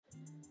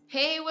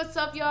Hey, what's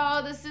up,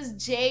 y'all? This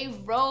is J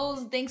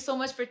Rose. Thanks so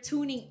much for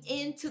tuning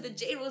in to the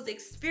J Rose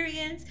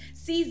Experience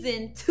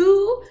Season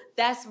 2.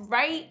 That's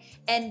right.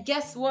 And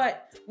guess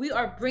what? We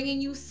are bringing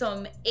you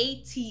some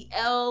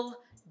ATL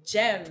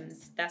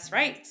gems. That's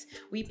right.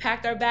 We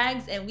packed our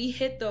bags and we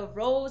hit the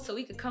road so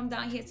we could come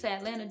down here to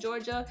Atlanta,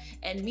 Georgia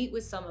and meet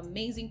with some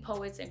amazing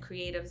poets and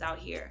creatives out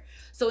here.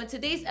 So in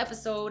today's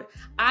episode,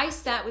 I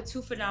sat with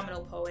two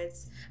phenomenal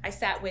poets. I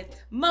sat with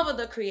Mother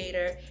the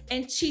Creator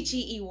and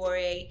Chichi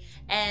Iwore,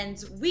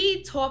 and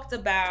we talked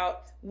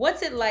about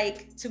what's it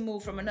like to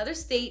move from another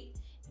state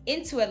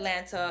into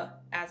Atlanta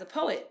as a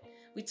poet.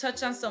 We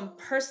touched on some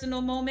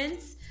personal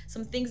moments,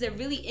 some things that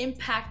really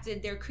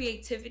impacted their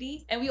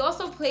creativity. And we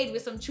also played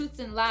with some truths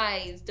and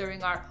lies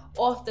during our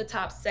off the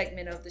top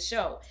segment of the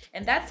show.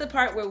 And that's the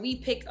part where we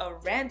pick a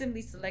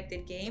randomly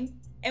selected game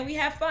and we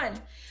have fun.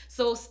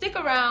 So stick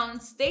around,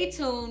 stay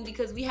tuned,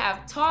 because we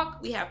have talk,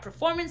 we have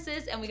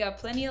performances, and we got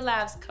plenty of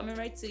laughs coming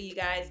right to you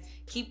guys.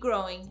 Keep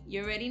growing,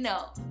 you already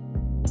know.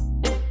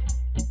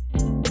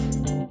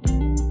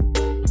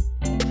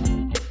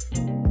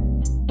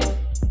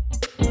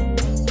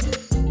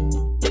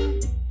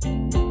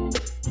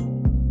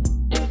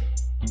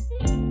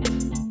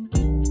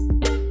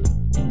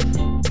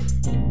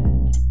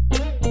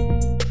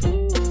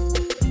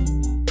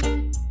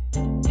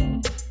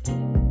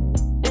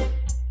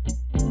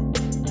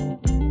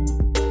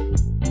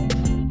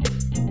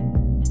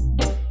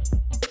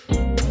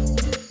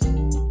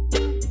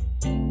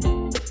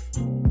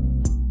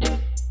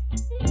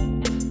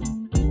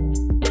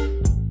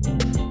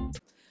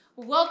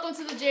 Welcome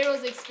to the J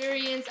Rose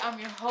Experience. I'm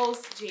your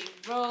host, J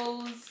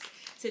Rose.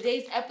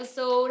 Today's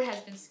episode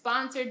has been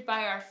sponsored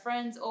by our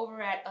friends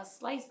over at A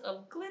Slice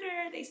of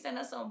Glitter. They sent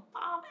us some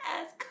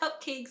bomb-ass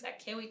cupcakes. I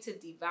can't wait to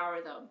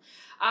devour them.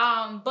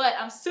 But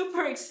I'm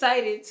super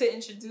excited to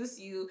introduce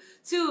you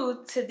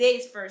to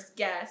today's first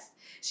guest.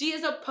 She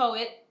is a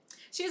poet.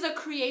 She is a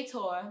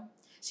creator.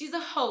 She's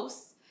a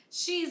host.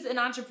 She's an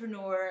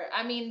entrepreneur.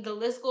 I mean, the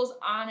list goes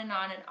on and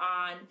on and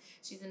on.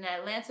 She's an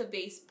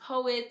Atlanta-based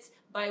poet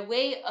by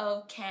way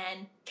of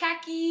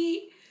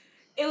Kankakee,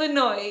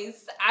 Illinois.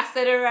 I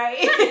said it right.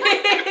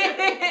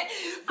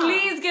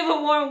 Please give a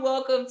warm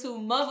welcome to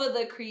Mother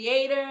the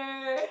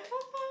Creator.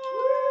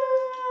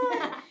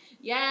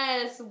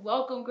 Yes,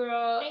 welcome,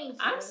 girl. Thank you.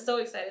 I'm so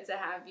excited to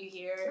have you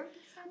here.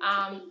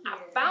 I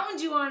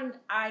found you on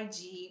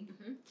IG,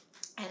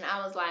 and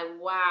I was like,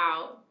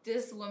 wow,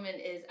 this woman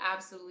is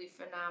absolutely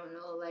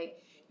phenomenal.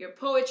 Like, your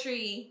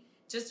poetry,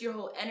 just your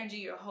whole energy,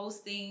 your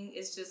hosting,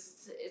 it's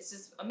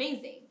just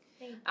amazing.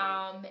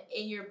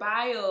 In your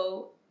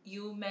bio,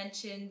 you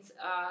mentioned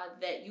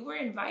that you were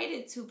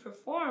invited to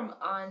perform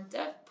on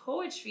Def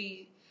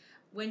Poetry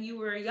when you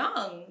were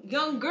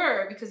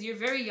younger, because you're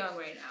very young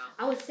right now.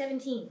 I was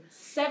 17.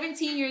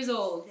 17 years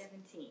old.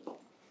 17.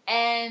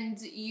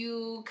 And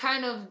you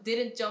kind of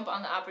didn't jump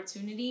on the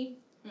opportunity.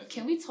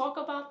 Can we talk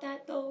about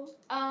that, though?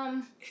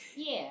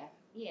 Yeah.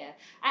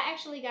 I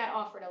actually got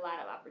offered a lot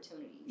of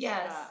opportunities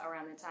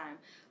around the time.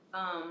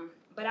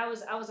 But I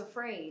was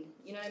afraid,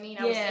 you know what I mean?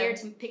 I was scared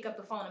to pick up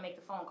the phone and make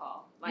the phone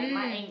call. Like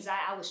my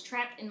anxiety, I was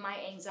trapped in my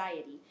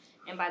anxiety.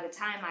 And by the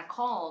time I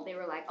called, they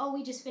were like, "Oh,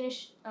 we just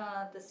finished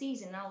the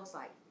season." And I was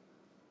like,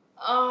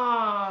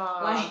 "Oh."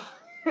 Like,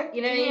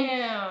 you know what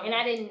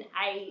I mean?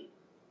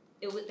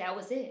 And that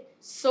was it.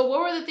 So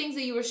what were the things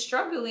that you were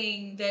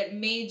struggling that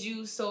made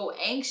you so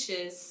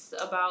anxious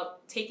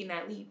about taking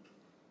that leap?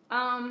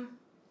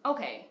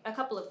 Okay, a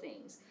couple of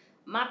things.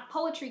 My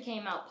poetry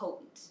came out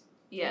potent.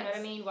 Yes. You know what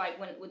I mean? Like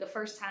with the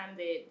first time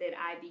that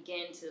I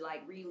began to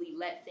like really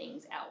let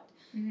things out.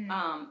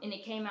 And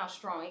it came out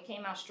strong. It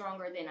came out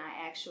stronger than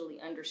I actually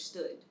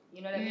understood.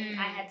 You know what I mean?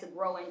 I had to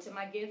grow into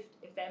my gift,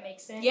 if that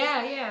makes sense.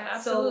 Yeah,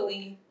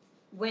 absolutely.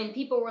 So when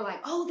people were like,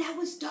 "Oh, that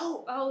was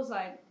dope," I was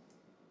like,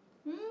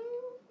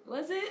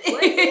 Was it?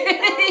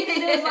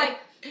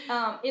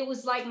 It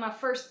was like my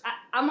first.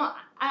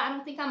 I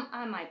don't think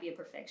I might be a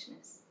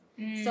perfectionist.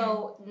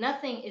 So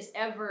nothing is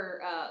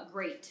ever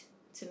great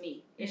to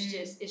me.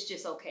 It's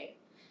just okay.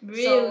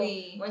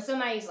 Really? So when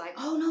somebody's like,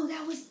 "Oh no,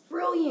 that was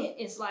brilliant,"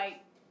 it's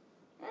like,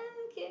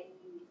 okay.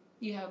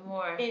 You have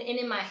more. And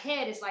in my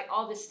head, it's like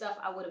all this stuff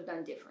I would have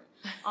done different.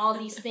 All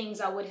these things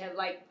I would have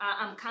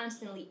I'm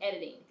constantly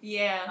editing.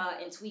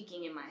 And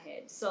tweaking in my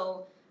head.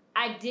 So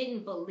I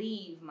didn't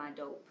believe my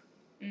dope.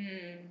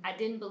 I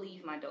didn't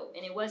believe my dope.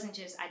 And it wasn't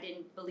just I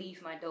didn't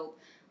believe my dope.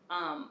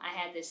 I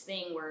had this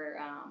thing where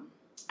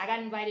I got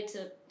invited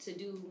to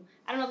do,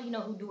 I don't know if you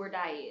know who Do or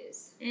Die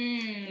is.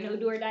 You know who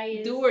Do or Die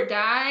is? Do or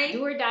Die?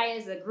 Do or Die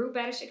is a group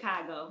out of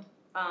Chicago.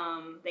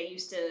 They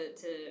used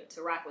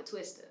to rock with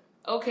Twista.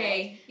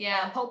 Okay, right?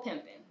 yeah. Pope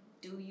Pimpin'.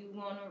 Do you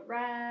want to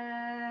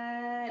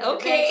ride?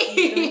 Okay.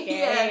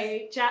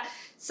 Yes.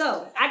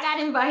 So I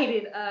got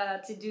invited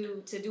to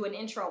do an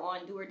intro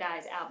on Do or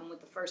Die's album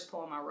with the first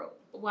poem I wrote.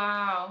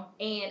 Wow.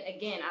 And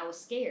again, I was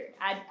scared.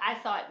 I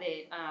thought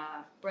that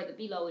Brother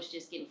B-Lo was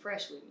just getting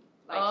fresh with me.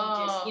 Like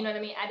he just, you know what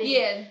I mean?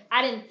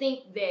 I didn't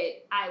think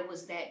that I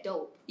was that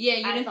dope. Yeah,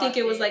 you didn't think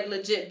it was like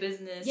legit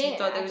business. Yeah, you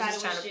thought they was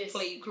just trying to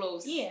play you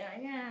close. Yeah.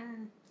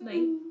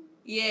 Like,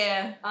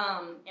 yeah.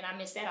 And I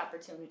missed that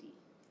opportunity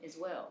as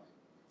well.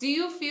 Do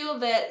you feel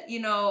that,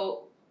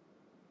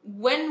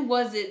 when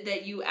was it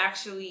that you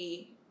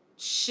actually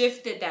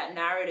shifted that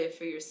narrative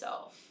for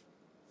yourself?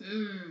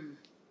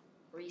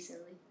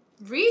 Recently.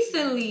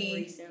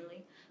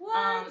 Recently?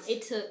 What?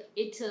 It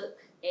took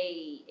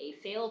a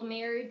failed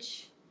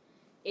marriage.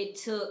 It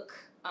took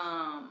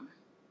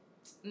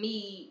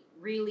me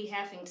really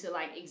having to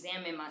like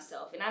examine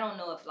myself. And I don't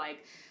know if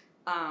like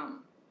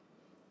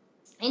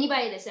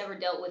anybody that's ever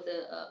dealt with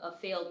a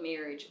failed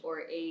marriage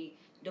or a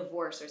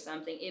divorce or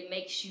something, it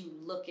makes you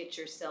look at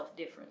yourself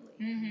differently.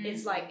 Mm-hmm.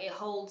 It's like it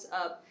holds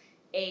up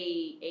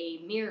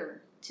a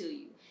mirror to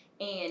you.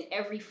 And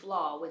every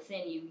flaw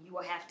within you, you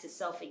will have to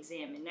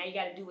self-examine. Now you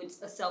got to do a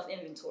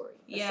self-inventory,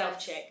 a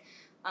self-check.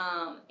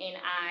 And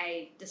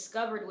I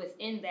discovered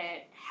within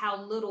that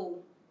how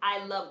little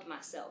I loved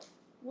myself.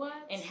 What?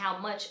 And how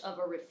much of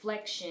a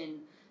reflection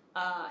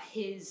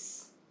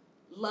his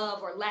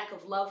love or lack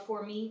of love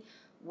for me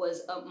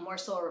was more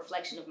so a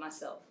reflection of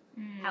myself.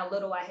 Mm. How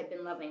little I had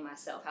been loving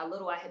myself, how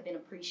little I had been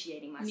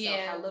appreciating myself,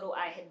 how little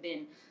I had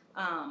been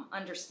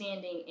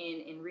understanding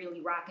and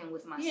really rocking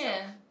with myself.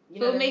 Yeah.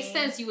 So it makes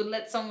sense you would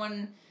let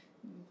someone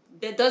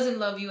that doesn't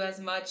love you as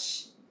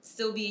much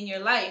still be in your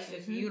life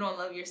if you don't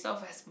love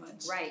yourself as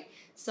much. Right.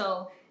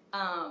 So,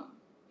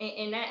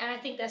 and I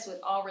think that's with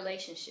all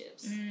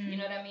relationships. You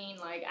know what I mean?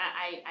 Like,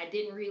 I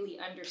didn't really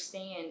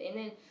understand. And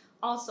then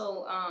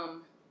also,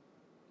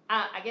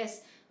 I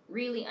guess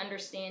really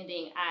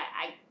understanding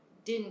I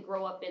didn't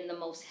grow up in the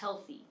most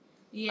healthy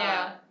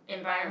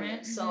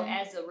environment. Mm-hmm. So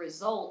as a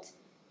result,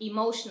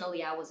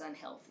 emotionally, I was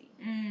unhealthy.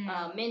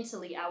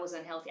 Mentally, I was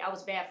unhealthy. I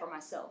was bad for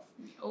myself.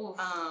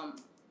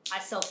 I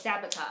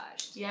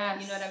self-sabotaged.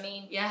 Yes. You know what I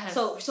mean? Yes.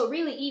 So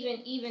really,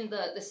 even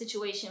the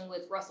situation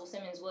with Russell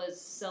Simmons was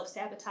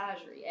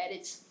self-sabotagery at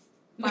its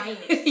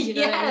finest. You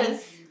know what I mean?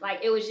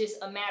 Like, it was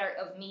just a matter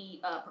of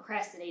me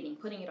procrastinating,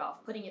 putting it off.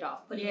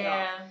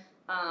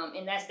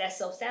 And that's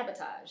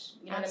self-sabotage.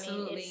 You know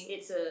Absolutely. What I mean?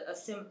 It's a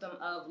symptom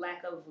of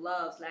lack of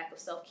love, lack of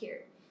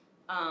self-care.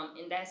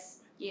 And that's,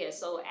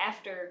 so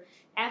after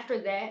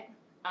that,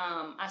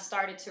 I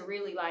started to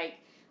really like,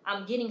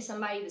 I'm getting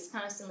somebody that's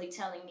constantly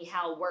telling me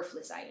how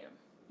worthless I am.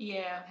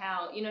 Yeah.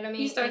 How, you know what I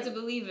mean? You start to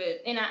believe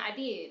it. And I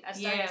did. I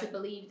started to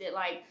believe that,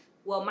 like,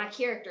 well, my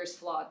character's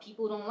flawed.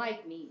 People don't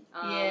like me.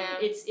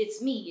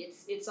 It's me.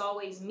 It's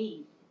always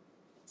me.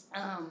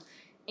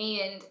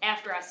 And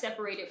after I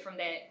separated from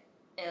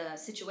that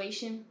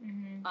situation,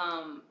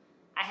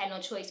 I had no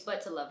choice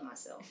but to love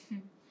myself.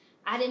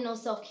 I didn't know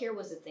self-care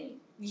was a thing.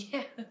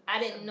 Yeah. I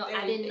didn't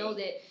know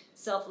that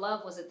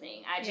self-love was a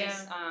thing. I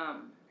just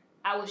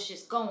I was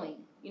just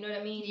going. You know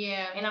what I mean?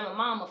 Yeah. And I'm a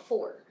mom of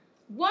 4.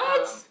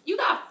 What? You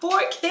got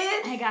 4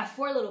 kids? I got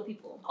 4 little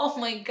people. Oh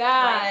my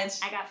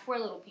gosh. I got 4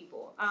 little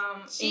people.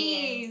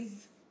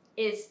 Jeez.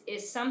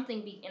 It's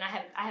something and I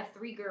have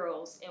 3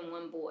 girls and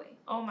 1 boy.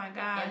 Oh my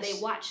gosh. And they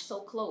watch so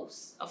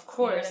close. Of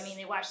course. You know what I mean?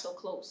 They watch so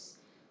close.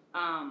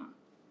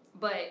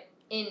 But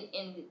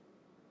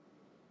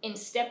in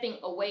stepping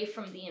away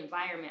from the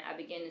environment, I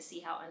began to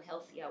see how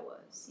unhealthy I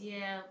was.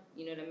 Yeah.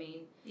 You know what I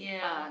mean?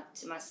 Yeah.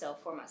 To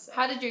myself, for myself.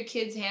 How did your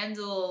kids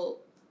handle,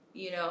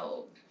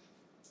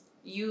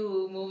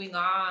 you moving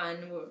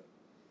on?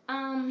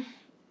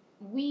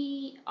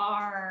 We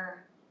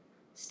are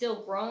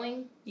still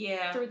growing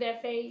through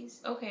that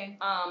phase. Okay.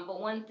 But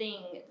one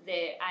thing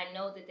that I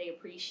know that they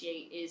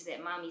appreciate is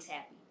that mommy's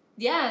happy.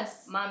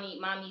 Yes.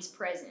 Mommy's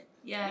present.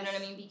 Yes. You know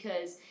what I mean?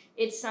 Because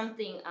it's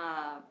something,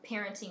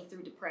 parenting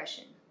through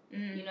depression.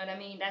 You know what I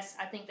mean?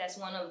 I think that's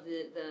one of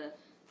the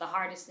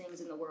hardest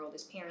things in the world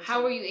is parenting.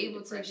 How were you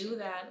able to do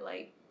that?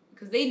 Like,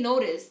 because they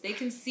notice, they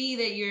can see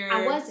that you're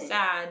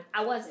sad.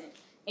 I wasn't.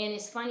 And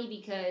it's funny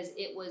because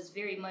it was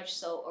very much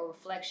so a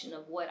reflection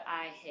of what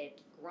I had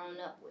grown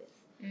up with.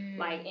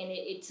 Like, and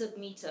it took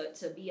me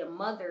to be a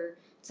mother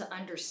to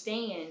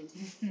understand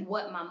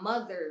what my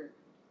mother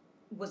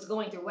was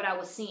going through, what I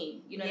was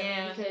seeing. You know what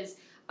I mean? Because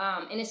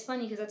and it's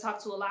funny because I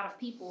talk to a lot of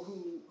people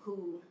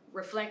who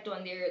reflect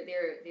on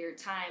their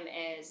time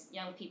as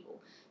young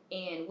people.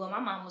 And, well, my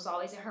mom was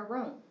always in her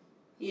room.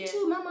 Me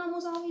too. My mom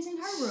was always in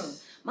her room.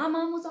 My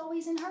mom was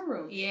always in her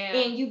room. Yeah.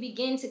 And you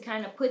begin to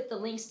kind of put the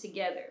links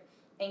together.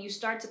 And you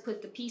start to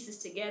put the pieces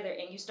together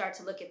and you start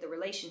to look at the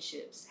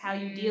relationships, how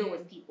you deal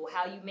with people,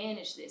 how you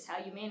manage this, how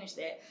you manage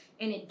that.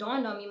 And it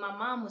dawned on me, my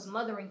mom was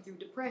mothering through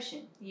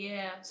depression.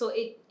 Yeah. So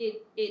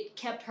it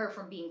kept her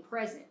from being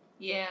present.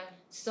 Yeah.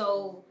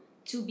 So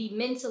to be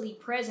mentally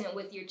present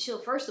with your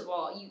children, first of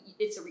all,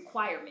 it's a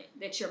requirement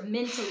that you're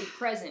mentally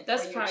present.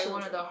 That's for your probably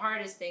children. one of the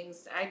hardest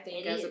things, I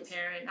think, as a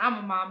parent. I'm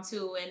a mom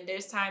too, and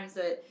there's times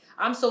that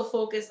I'm so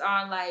focused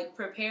on like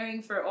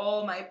preparing for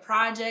all my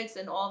projects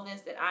and all this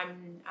that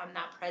I'm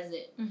not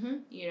present.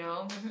 You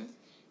know.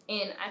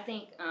 And I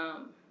think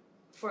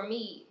for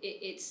me,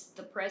 it's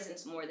the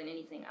presence more than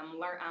anything.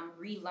 I'm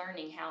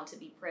relearning how to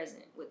be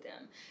present with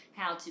them,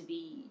 how to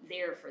be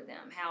there for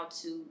them, how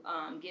to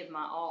give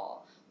my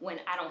all when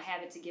I don't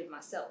have it to give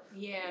myself.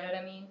 Yeah. You know what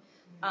I mean?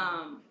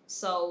 Mm-hmm.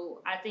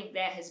 So I think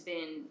that has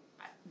been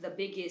the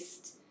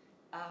biggest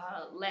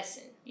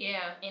lesson in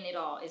it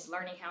all, is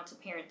learning how to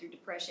parent through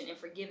depression and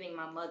forgiving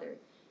my mother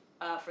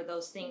for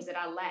those things that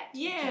I lacked.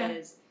 Yeah.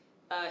 Because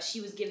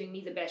she was giving me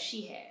the best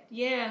she had.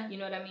 Yeah. You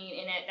know what I mean?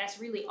 And that's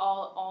really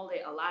all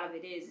that a lot of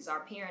it is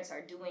our parents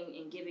are doing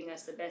and giving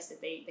us the best that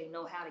they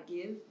know how to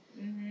give.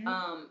 Mm-hmm.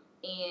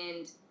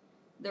 And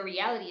the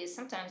reality is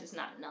sometimes it's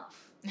not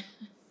enough.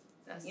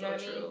 That's you know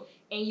so what true.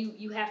 I mean? And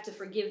you have to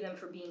forgive them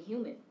for being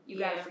human. You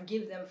got to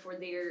forgive them for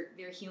their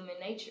human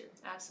nature.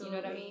 Absolutely.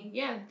 You know what I mean?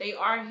 Yeah, they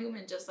are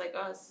human just like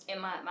us. And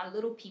my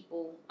little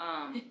people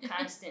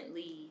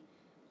constantly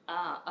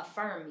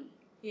affirm me.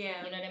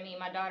 Yeah. You know what I mean?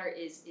 My daughter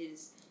is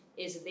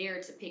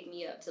there to pick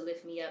me up, to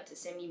lift me up, to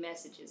send me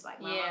messages like,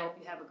 Mom, I hope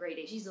you have a great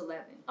day. She's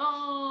 11.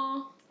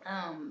 Oh.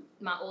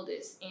 My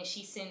oldest. And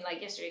she sent,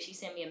 like yesterday, she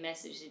sent me a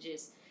message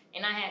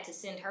and I had to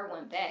send her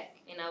one back.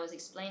 And I was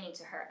explaining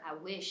to her, I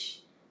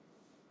wish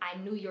I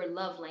knew your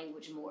love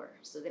language more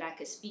so that I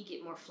could speak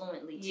it more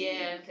fluently to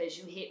you, because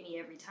you hit me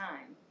every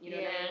time. You know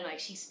what I mean? Like,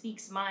 she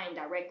speaks mine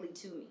directly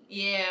to me.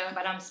 Yeah.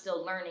 But I'm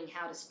still learning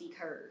how to speak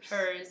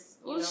hers.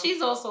 Well, you know?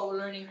 She's also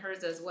learning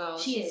hers as well.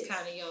 She's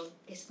kind of young.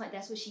 It's fun.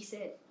 That's what she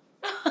said.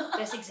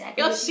 That's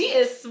exactly. Yo, she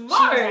is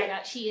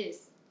smart. She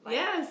is. Like,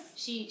 yes.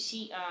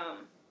 She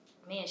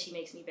man, she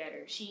makes me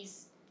better.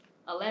 She's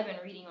 11,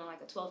 reading on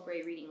like a 12th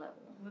grade reading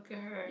level. Look at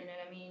her. You know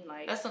what I mean?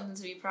 Like, that's something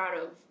to be proud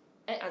of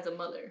as a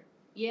mother.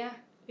 Yeah.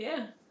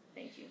 Yeah.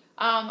 Thank you.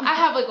 I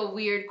have like a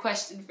weird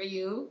question for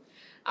you.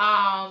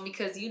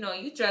 Because you know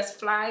you dress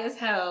fly as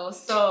hell.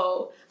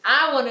 So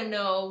I want to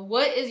know,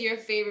 what is your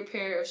favorite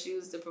pair of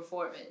shoes to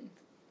perform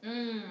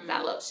in?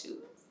 I love shoes.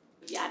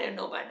 Yeah, I didn't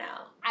know by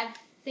now. I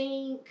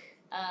think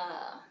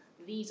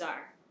these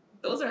are.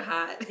 Those are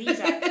hot. These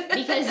are,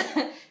 because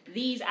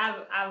these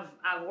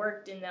I've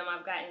worked in them.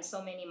 I've gotten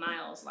so many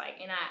miles. Like,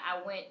 and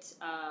I went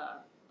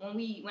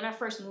when I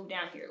first moved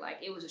down here. Like,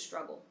 it was a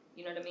struggle.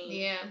 You know what I mean?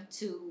 Yeah.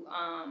 To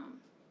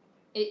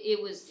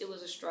it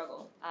was a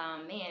struggle.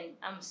 Man,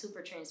 I'm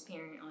super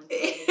transparent on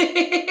this.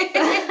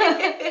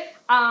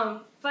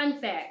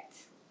 Fun fact.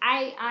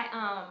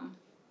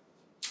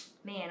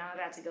 Man, I'm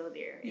about to go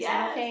there. Is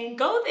that okay?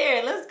 Go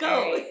there. Let's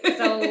go. Right.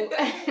 So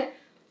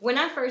when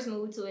I first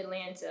moved to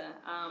Atlanta,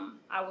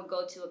 I would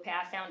go to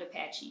I found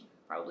Apache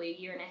probably a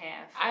year and a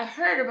half. I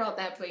heard about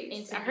that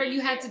place. I heard you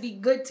had to be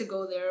good to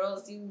go there, or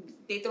else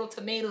they throw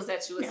tomatoes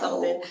at you or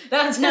something. No,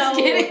 I'm just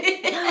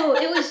kidding. No,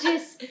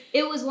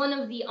 it was one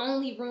of the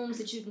only rooms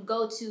that you can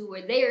go to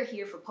where they are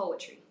here for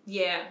poetry.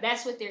 Yeah.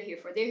 That's what they're here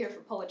for. They're here for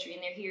poetry,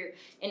 and they're here,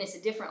 and it's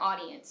a different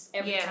audience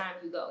every time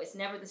you go. It's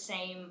never the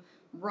same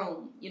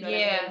room. You know what I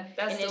mean?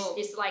 That's and dope.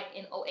 It's like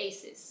an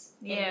oasis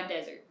in the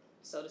desert,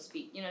 so to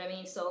speak. You know what I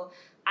mean? So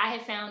I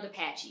had found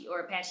Apache, or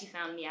Apache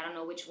found me. I don't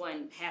know which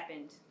one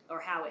happened or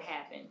how it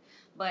happened.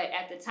 But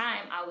at the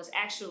time, I was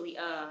actually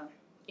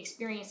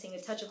experiencing a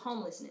touch of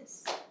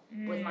homelessness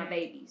with my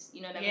babies.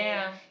 You know what I mean?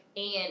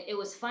 And it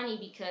was funny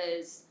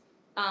because,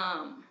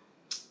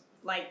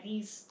 like,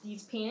 these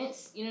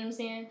pants, you know what I'm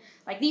saying?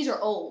 Like, these are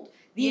old.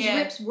 These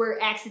rips were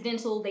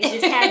accidental. They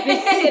just happened.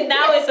 And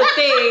now it's a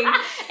thing.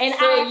 And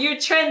so you're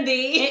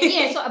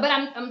trendy. But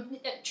I'm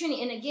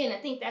trendy. And again, I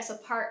think that's a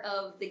part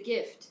of the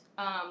gift.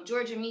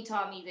 Georgia Me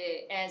taught me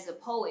that as a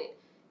poet,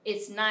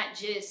 it's not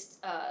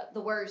just the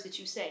words that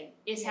you say.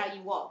 It's how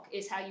you walk.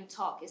 It's how you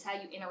talk. It's how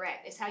you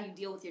interact. It's how you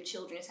deal with your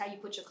children. It's how you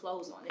put your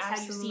clothes on. It's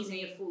how you season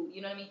your food.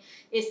 You know what I mean?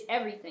 It's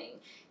everything.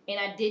 And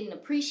I didn't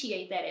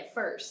appreciate that at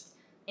first.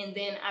 And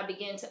then I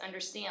began to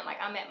understand, like,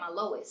 I'm at my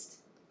lowest.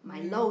 My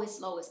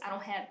lowest. I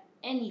don't have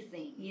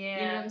anything. Yeah.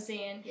 You know what I'm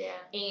saying?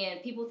 Yeah.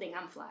 And people think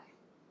I'm fly.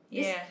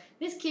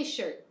 This Kiss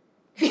shirt.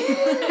 You know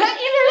what I'm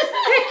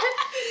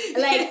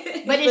saying?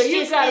 Like, but it's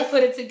you gotta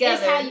put it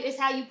together. It's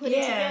how you put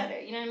it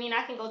together. You know what I mean?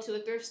 I can go to a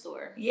thrift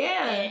store.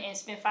 And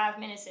spend 5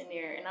 minutes in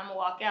there, and I'm gonna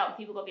walk out, and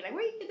people gonna be like,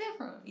 "Where you get that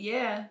from?"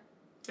 Yeah.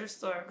 Thrift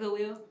store.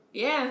 Goodwill.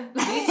 Yeah.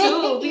 Me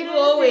too. People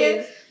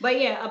always. But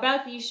yeah,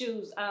 about these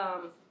shoes.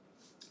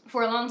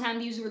 For a long time,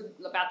 these were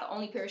about the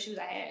only pair of shoes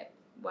I had.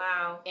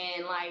 Wow.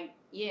 And like,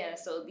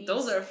 so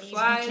those are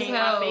fly as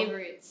hell. My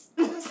favorites.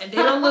 And they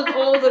don't look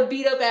old or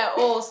beat up at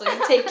all, so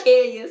you take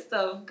care of your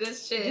stuff. Good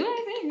shit. Do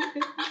I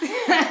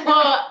think?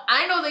 Well,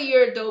 I know that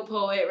you're a dope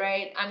poet,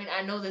 right? I mean,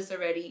 I know this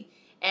already.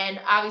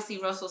 And obviously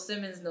Russell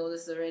Simmons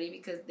knows this already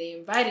because they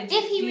invited you.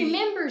 If he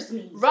remembers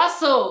me.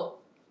 Russell,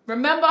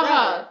 remember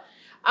her.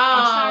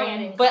 I'm sorry I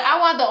didn't. But I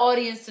want the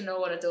audience to know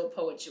what a dope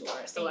poet you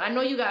are. So I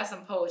know you got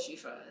some poetry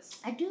for us.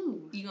 I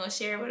do. You gonna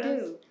share with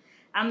us?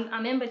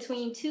 I'm in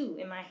between two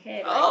in my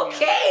head.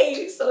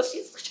 Okay, so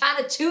she's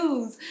trying to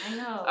choose. I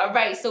know. All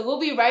right, so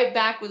we'll be right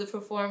back with a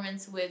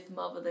performance with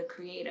Mother the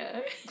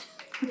Creator.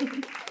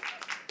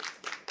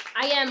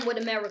 I am what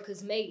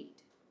America's made.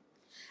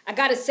 I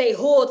gotta say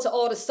hoard to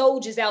all the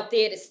soldiers out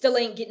there that still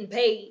ain't getting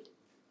paid.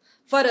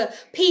 for the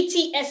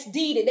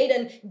PTSD that they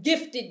done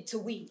gifted to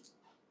we.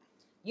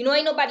 You know,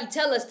 ain't nobody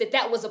tell us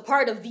that was a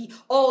part of the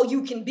all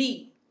you can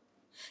be.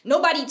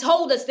 Nobody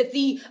told us that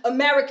the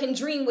American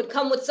dream would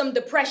come with some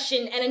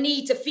depression and a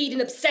need to feed an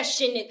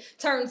obsession that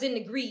turns into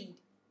greed.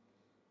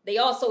 They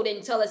also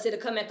didn't tell us it'd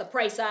come at the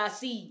price of our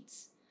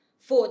seeds.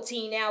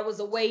 14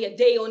 hours away, a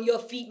day on your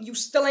feet, and you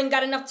still ain't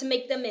got enough to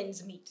make them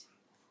ends meet.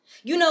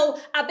 You know,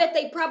 I bet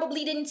they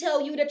probably didn't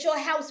tell you that your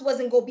house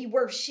wasn't gonna be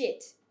worth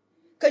shit.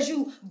 Cause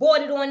you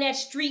bought it on that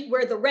street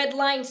where the red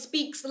line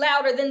speaks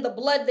louder than the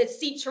blood that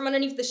seeps from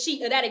underneath the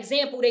sheet of that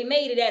example they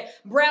made of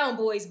that brown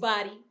boy's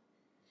body.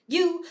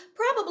 You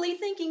probably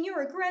thinking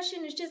your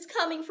aggression is just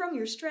coming from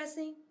your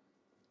stressing.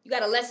 You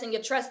gotta lessen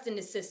your trust in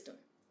the system.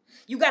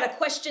 You gotta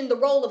question the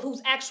role of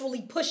who's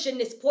actually pushing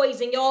this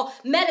poison, y'all.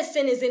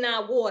 Medicine is in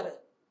our water.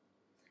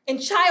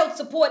 And child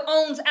support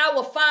owns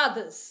our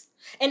fathers.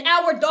 And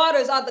our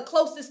daughters are the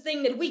closest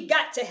thing that we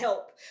got to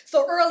help.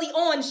 So early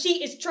on,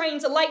 she is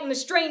trained to lighten the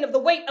strain of the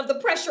weight of the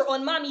pressure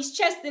on mommy's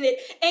chest, and it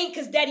ain't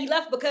because daddy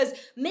left, because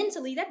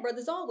mentally that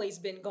brother's always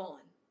been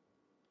gone.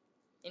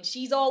 And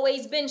she's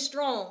always been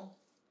strong.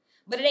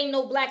 But it ain't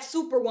no black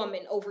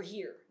superwoman over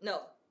here,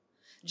 no.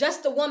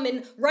 Just a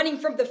woman running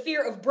from the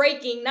fear of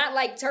breaking, not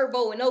like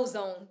Turbo and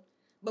Ozone,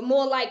 but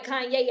more like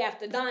Kanye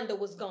after Donda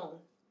was gone.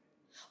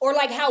 Or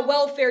like how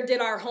welfare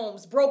did our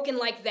homes, broken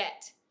like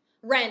that.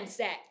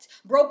 Ransacked,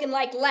 broken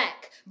like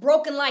lack,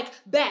 broken like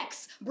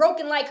backs,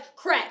 broken like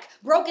crack,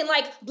 broken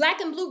like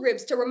black and blue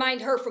ribs to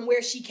remind her from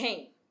where she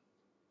came.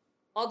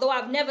 Although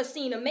I've never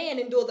seen a man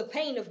endure the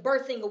pain of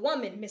birthing a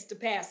woman, Mr.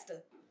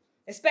 Pastor.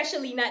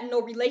 Especially not in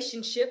no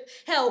relationship.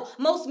 Hell,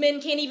 most men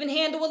can't even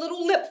handle a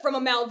little lip from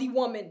a mouthy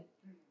woman.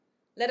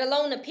 Let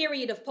alone a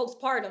period of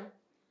postpartum.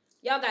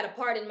 Y'all gotta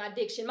pardon my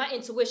diction. My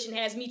intuition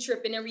has me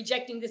tripping and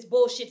rejecting this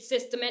bullshit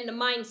system and the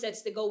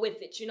mindsets that go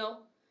with it, you know?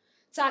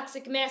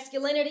 Toxic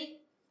masculinity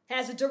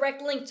has a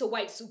direct link to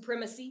white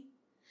supremacy.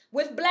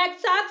 With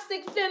black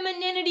toxic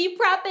femininity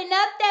propping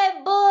up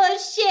that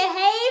bullshit.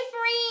 Hey,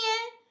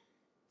 friend.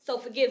 So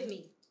forgive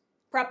me.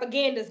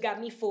 Propaganda's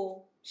got me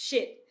full.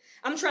 Shit.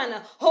 I'm trying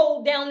to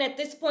hold down at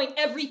this point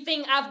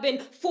everything I've been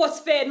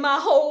force-fed my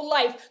whole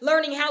life,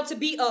 learning how to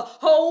be a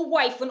whole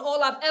wife when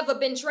all I've ever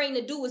been trained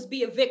to do is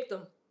be a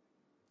victim.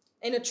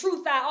 And the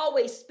truth, I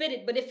always spit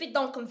it, but if it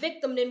don't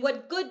convict them, then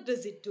what good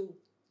does it do?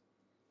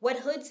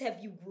 What hoods have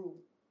you grew?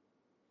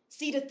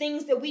 See the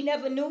things that we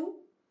never knew?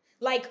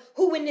 Like,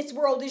 who in this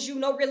world is you?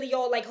 No, really,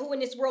 all like, who in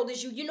this world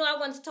is you? You know, I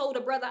once told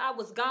a brother I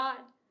was God.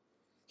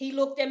 He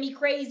looked at me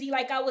crazy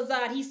like I was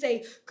odd. He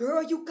say,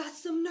 girl, you got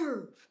some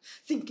nerve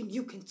thinking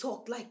you can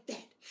talk like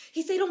that.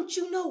 He say, don't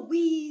you know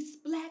we's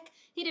black?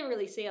 He didn't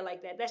really say it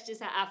like that. That's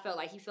just how I felt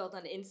like he felt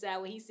on the inside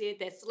when he said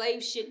that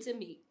slave shit to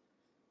me.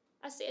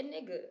 I said,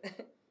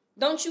 nigga,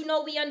 don't you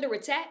know we under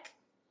attack?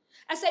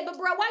 I say, but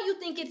bro, why you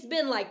think it's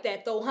been like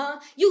that though, huh?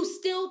 You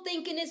still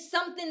thinking it's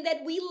something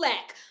that we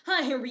lack,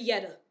 huh,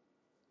 Henrietta?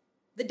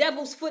 The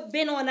devil's foot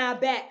been on our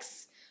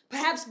backs.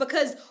 Perhaps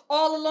because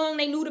all along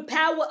they knew the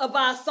power of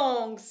our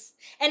songs.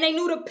 And they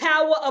knew the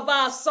power of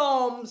our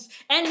psalms.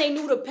 And they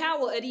knew the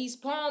power of these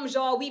palms,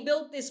 y'all. We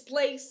built this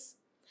place.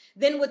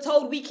 Then we're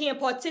told we can't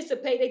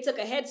participate. They took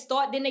a head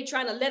start. Then they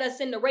trying to let us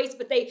in the race.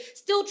 But they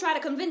still try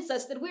to convince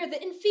us that we're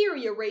the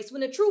inferior race.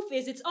 When the truth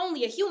is it's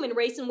only a human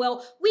race. And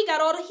well, we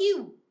got all the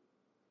hue.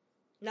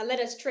 Now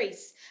let us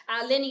trace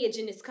our lineage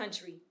in this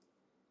country.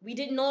 We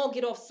didn't all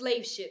get off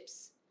slave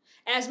ships.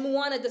 As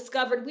Moana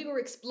discovered, we were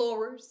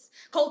explorers,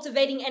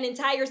 cultivating an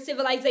entire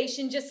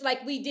civilization just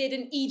like we did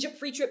in Egypt.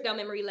 Free trip down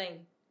memory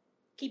lane.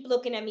 Keep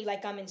looking at me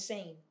like I'm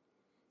insane.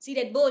 See,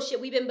 that bullshit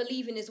we've been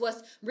believing is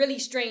what's really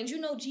strange. You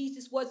know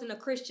Jesus wasn't a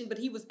Christian, but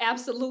he was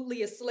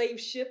absolutely a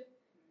slave ship.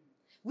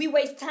 We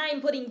waste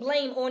time putting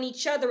blame on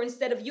each other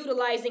instead of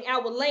utilizing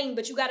our lane,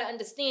 but you gotta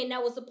understand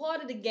that was a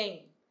part of the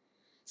game.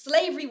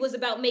 Slavery was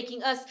about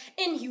making us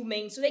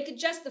inhumane so they could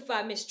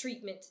justify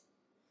mistreatment.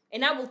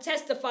 And I will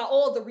testify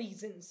all the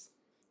reasons.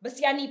 But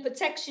see, I need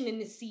protection in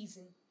this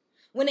season.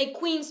 When a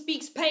queen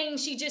speaks pain,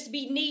 she just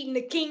be needing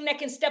a king that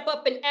can step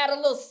up and add a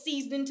little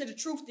seasoning to the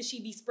truth that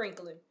she be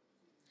sprinkling.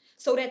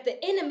 So that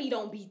the enemy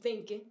don't be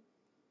thinking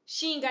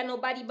she ain't got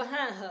nobody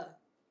behind her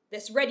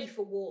that's ready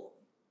for war.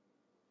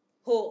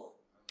 Whore.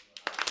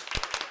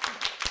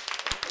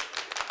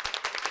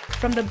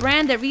 From the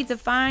brand that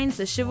redefines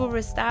the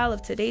chivalrous style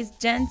of today's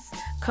gents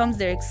comes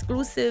their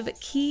exclusive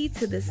Key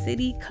to the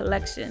City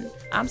collection.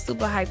 I'm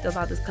super hyped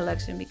about this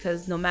collection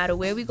because no matter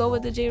where we go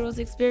with the J. Rose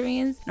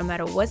experience, no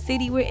matter what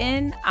city we're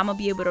in, I'm going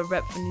to be able to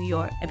rep for New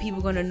York and people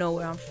are going to know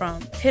where I'm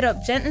from. Hit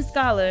up Gent and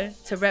Scholar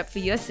to rep for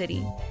your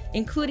city,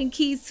 including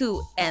keys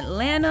to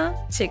Atlanta,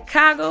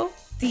 Chicago,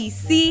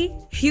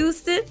 DC,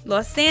 Houston,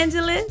 Los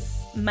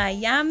Angeles,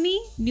 Miami,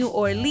 New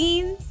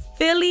Orleans,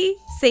 Philly,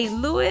 St.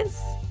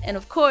 Louis, and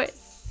of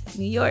course,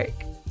 New York.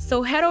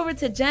 So head over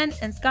to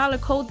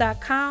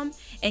gentandscholarcode.com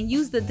and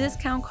use the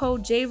discount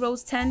code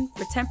JRose10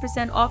 for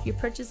 10% off your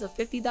purchase of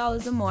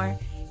 $50 or more.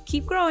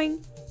 Keep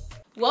growing.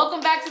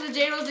 Welcome back to the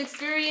J Rose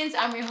Experience.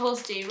 I'm your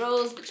host, J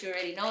Rose, but you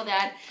already know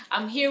that.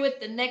 I'm here with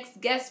the next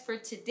guest for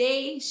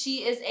today.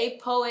 She is a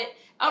poet,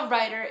 a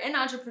writer, an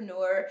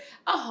entrepreneur,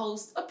 a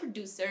host, a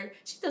producer.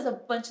 She does a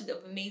bunch of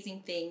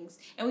amazing things.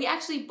 And we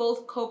actually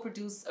both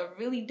co-produced a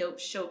really dope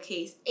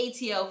showcase,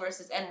 ATL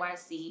versus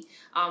NYC.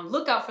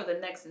 Look out for the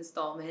next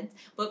installment.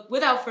 But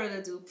without further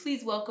ado,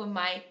 please welcome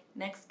my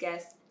next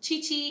guest,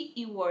 Chichi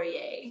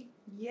Iworie.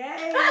 Yay! Yay!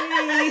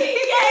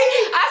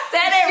 I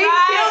said it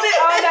right. She killed it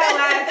on that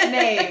last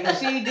name.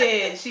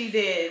 She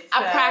did. So.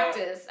 I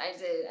practiced. I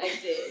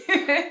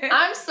did.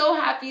 I'm so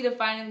happy to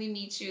finally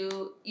meet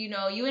you. You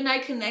know, you and I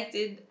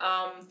connected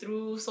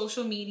through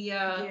social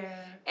media.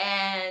 Yeah.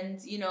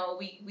 And, you know,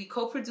 we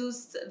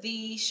co-produced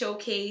the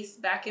showcase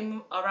back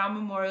around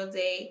Memorial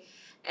Day.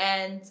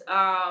 And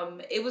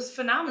it was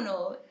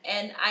phenomenal.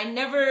 And I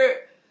never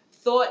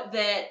thought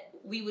that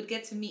we would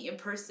get to meet in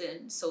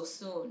person so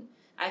soon.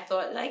 I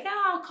thought, like,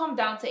 I'll come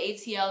down to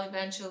ATL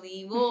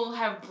eventually. We'll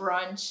have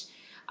brunch.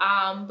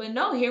 But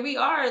no, here we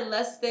are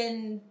less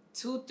than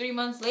 2-3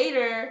 months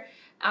later,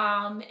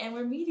 and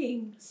we're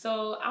meeting.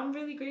 So I'm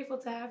really grateful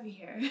to have you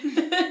here.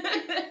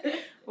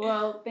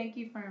 Well, thank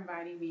you for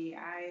inviting me.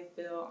 I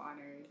feel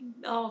honored.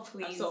 Oh,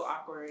 please. I'm so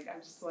awkward.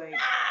 I'm just like,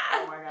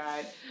 oh my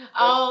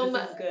God.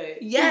 This is good.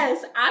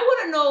 Yes. I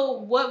want to know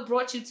what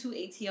brought you to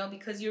ATL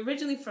because you're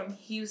originally from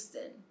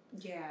Houston.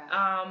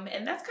 Yeah.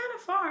 And that's kind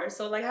of far.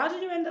 So, like, how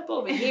did you end up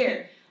over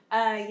here?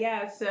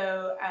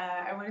 So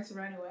I wanted to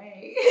run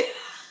away.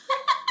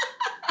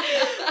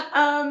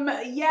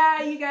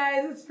 Yeah, you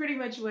guys, it's pretty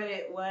much what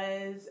it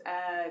was.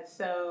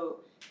 So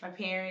my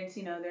parents,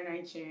 you know, they're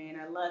Nigerian.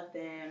 I love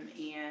them.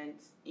 And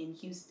in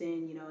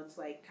Houston, you know, it's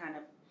like kind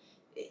of,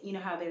 you know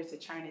how there's a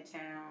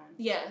Chinatown?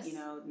 Yes. You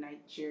know,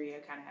 Nigeria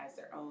kind of has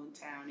their own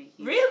town in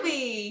Houston.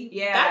 Really?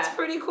 Yeah. That's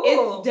pretty cool.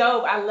 It's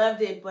dope. I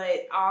loved it.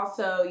 But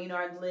also, you know,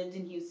 I've lived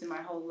in Houston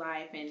my whole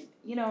life. And,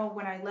 you know,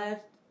 when I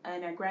left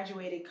and I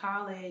graduated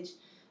college,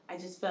 I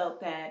just felt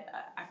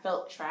that I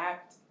felt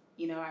trapped.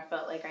 You know, I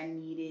felt like I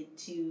needed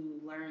to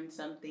learn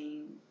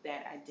something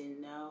that I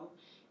didn't know.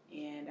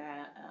 And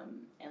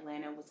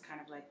Atlanta was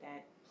kind of like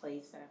that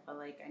place that I felt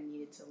like I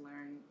needed to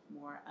learn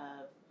more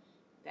of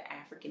the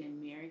African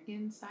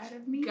American side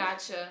of me.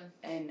 Gotcha.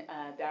 And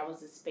that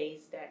was a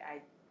space that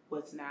I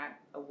was not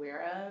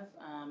aware of.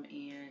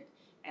 And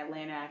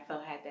Atlanta, I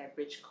felt, had that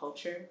rich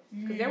culture.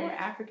 Because there were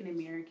African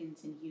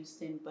Americans in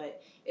Houston,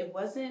 but it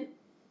wasn't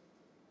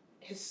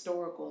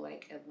historical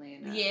like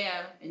Atlanta.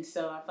 Yeah. And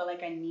so I felt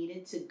like I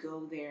needed to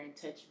go there and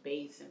touch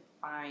base and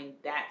find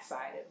that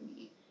side of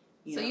me.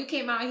 So you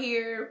came out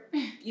here,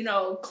 you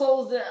know,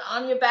 clothes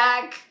on your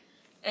back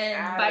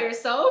and by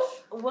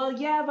yourself? Well,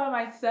 yeah, by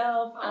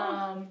myself.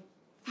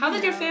 How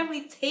did your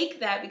family take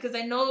that? Because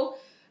I know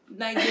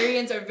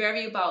Nigerians are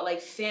very about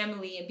like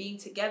family and being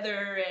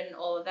together and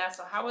all of that.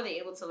 So how were they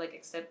able to like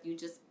accept you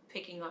just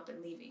picking up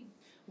and leaving?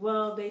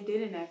 Well, they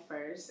didn't at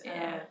first.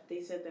 Yeah.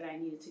 They said that I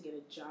needed to get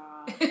a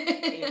job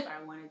if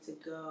I wanted to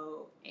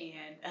go.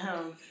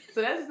 And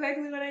so that's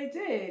exactly what I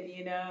did.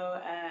 You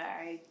know,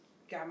 I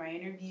got my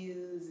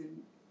interviews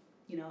and,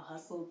 you know,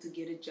 hustled to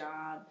get a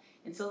job.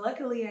 And so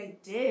luckily I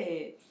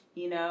did,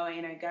 you know,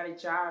 and I got a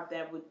job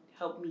that would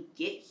help me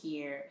get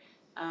here.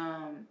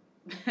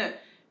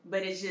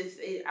 But it's just,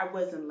 I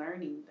wasn't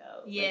learning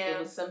though. Yeah. Like, there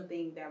was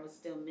something that was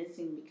still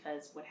missing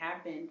because what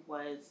happened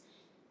was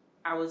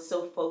I was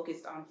so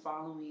focused on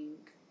following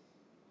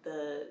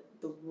the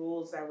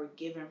rules that were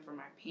given from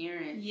my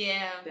parents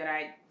that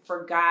I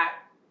forgot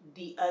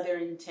the other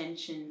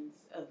intentions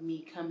of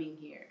me coming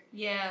here.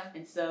 Yeah.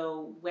 And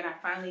so when I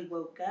finally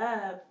woke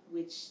up,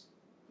 which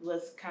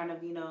was kind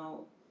of, you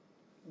know,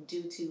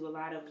 due to a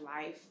lot of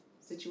life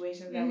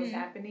situations that was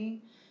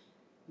happening,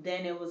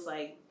 then it was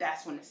like,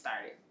 that's when it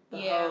started.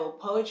 The whole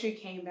poetry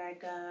came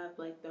back up,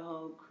 like the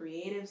whole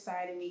creative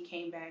side of me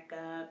came back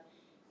up.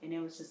 And it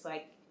was just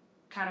like,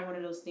 kind of one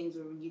of those things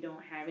where when you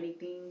don't have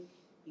anything,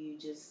 you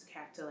just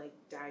have to like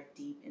dive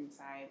deep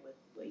inside with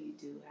what you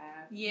do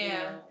have. Yeah. You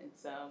know? And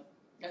so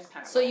that's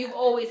kind of. So you've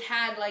always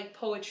had like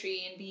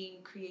poetry and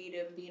being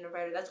creative and being a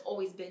writer. That's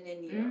always been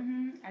in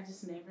you. I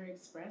just never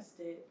expressed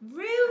it.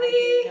 Really?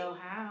 I didn't know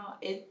how.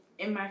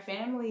 In my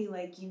family,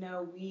 like, you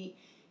know, we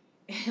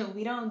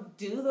don't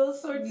do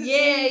those sorts of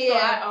things.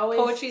 Yeah. So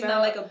poetry's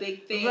not like a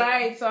big thing.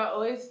 Right. So I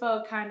always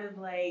felt kind of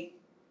like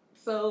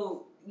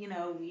so, you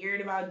know,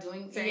 weird about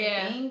doing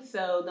certain things.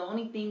 So the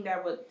only thing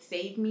that would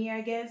save me,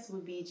 I guess,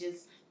 would be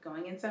just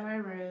going into my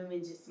room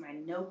and just my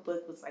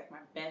notebook was like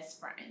my best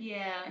friend.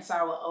 Yeah. And so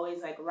I would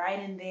always like write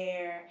in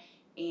there,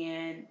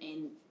 and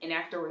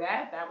after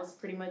that was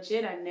pretty much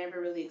it. I never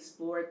really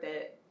explored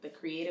the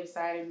creative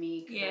side of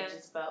me because I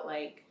just felt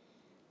like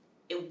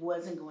it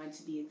wasn't going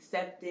to be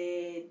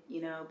accepted.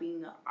 You know,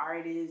 being an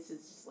artist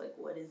is just like,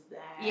 what is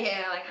that?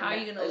 Yeah, like how are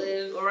you gonna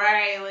live?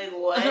 Right, like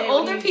what?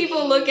 Older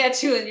people look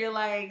at you and you're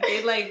like,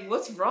 they're like,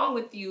 what's wrong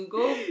with you?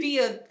 Go be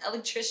an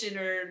electrician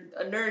or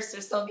a nurse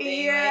or something.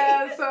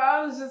 Yeah, right? So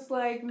I was just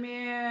like,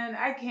 man,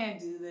 I can't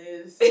do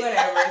this.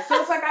 Whatever. So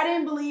it's like I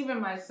didn't believe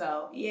in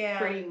myself. Yeah.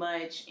 Pretty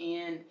much.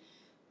 And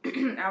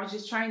I was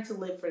just trying to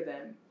live for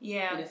them.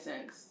 Yeah. In a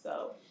sense.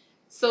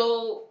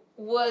 So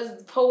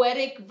was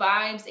Poetic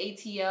Vibes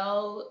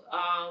ATL,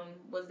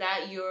 was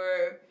that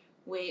your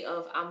way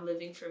of I'm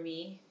living for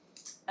me?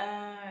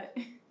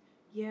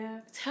 Yeah.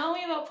 Tell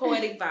me about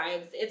Poetic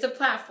Vibes. It's a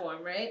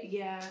platform, right?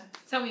 Yeah.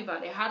 Tell me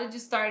about it. How did you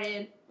start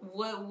it?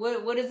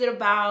 What is it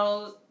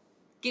about?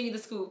 Give me the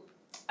scoop.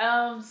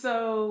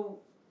 So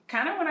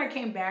kind of when I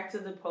came back to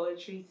the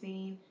poetry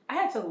scene, I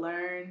had to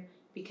learn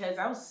because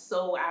I was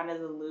so out of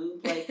the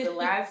loop. Like the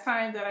last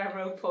time that I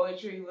wrote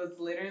poetry was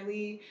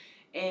literally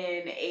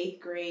in 8th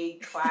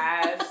grade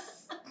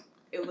class.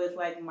 It was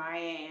like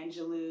Maya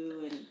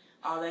Angelou and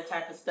all that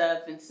type of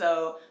stuff. And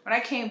so when I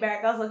came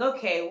back, I was like,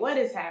 okay, what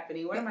is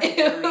happening? What am I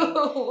doing?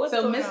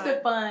 So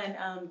Mr. Fun,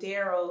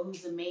 Daryl,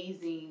 who's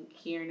amazing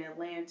here in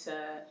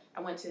Atlanta,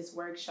 I went to his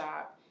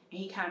workshop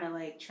and he kind of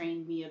like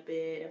trained me a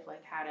bit of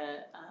like how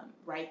to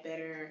write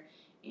better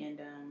and,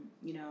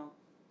 you know,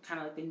 kind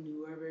of like the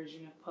newer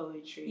version of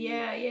poetry.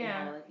 Yeah, yeah. And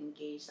how to like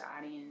engage the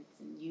audience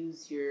and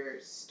use your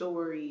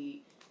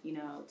story, you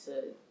know,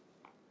 to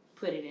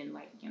put it in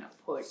like, you know,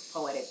 poetic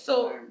form.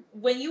 So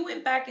when you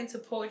went back into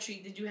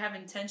poetry, did you have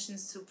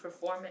intentions to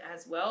perform it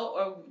as well?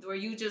 Or were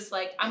you just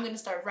like, I'm going to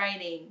start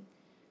writing?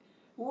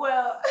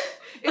 Well,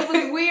 it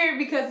was weird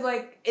because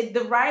like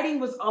the writing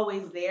was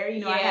always there.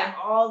 You know, I had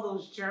all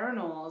those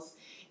journals.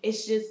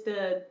 It's just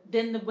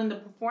when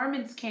the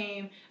performance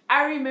came,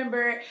 I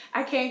remember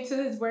I came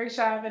to his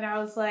workshop and I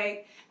was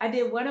like, I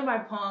did one of my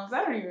poems.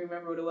 I don't even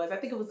remember what it was. I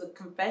think it was a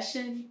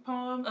confession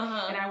poem.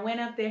 And I went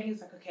up there. He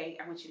was like, okay,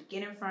 I want you to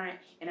get in front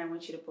and I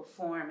want you to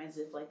perform as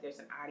if like there's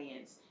an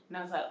audience. And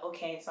I was like,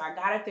 okay. So I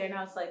got up there and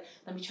I was like,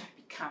 let me try to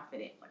be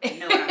confident. Like I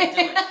know what I'm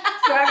doing.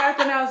 So I got up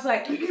there and I was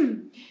like,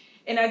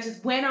 and I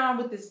just went on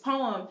with this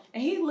poem.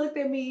 And he looked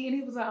at me and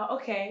he was like, oh,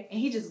 okay. And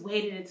he just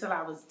waited until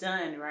I was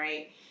done,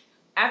 right?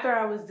 After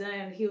I was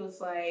done, he was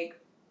like,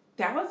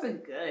 that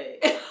wasn't good.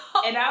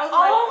 And I was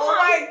like, oh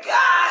my God.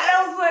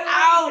 I was like,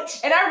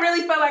 ouch. And I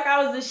really felt like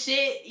I was the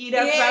shit, you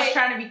know, because I was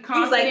trying to be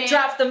confident. He was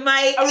like, drop the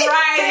mic.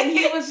 Right. And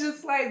he was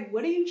just like,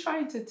 what are you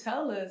trying to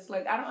tell us?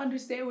 Like, I don't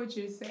understand what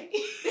you're saying.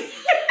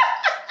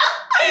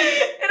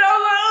 And I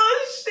was like,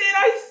 oh shit,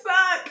 I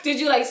suck. Did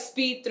you like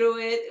speed through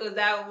it? Was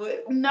that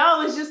what?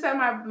 No, it's just that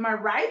my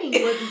writing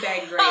wasn't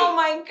that great. Oh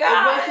my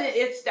God.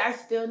 I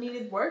still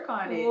needed work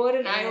on it. What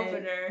an eye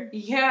opener.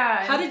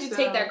 Yeah. How did you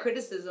take that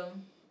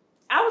criticism?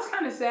 I was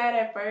kind of sad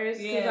at first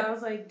because I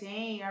was like,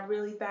 dang, I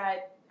really thought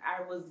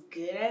I was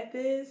good at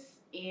this.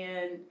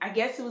 And I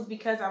guess it was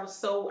because I was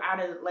so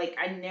out of, like,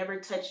 I never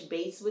touched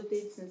base with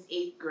it since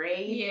 8th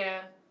grade.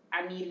 Yeah.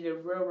 I needed a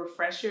real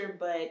refresher,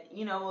 but,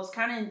 you know, it was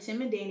kind of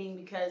intimidating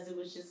because it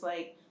was just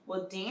like,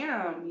 well,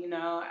 damn, you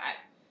know,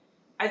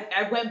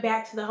 I went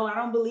back to the whole, I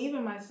don't believe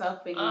in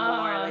myself anymore.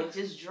 Like,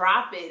 just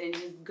drop it and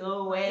just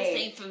go away.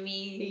 This ain't for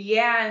me.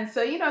 Yeah, and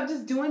so, you know,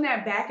 just doing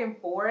that back and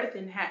forth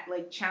and,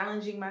 like,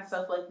 challenging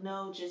myself, like,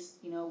 no,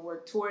 just, you know,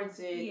 work towards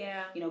it.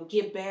 Yeah. You know,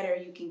 get better.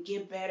 You can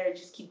get better.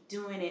 Just keep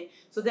doing it.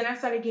 So then I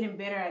started getting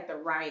better at the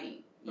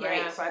writing, right?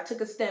 Yeah. So I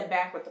took a step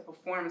back with the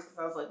performance because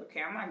I was like,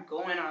 okay, I'm not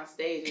going on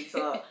stage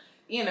until...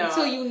 You know,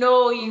 until you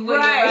know what you're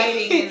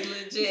writing is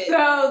legit.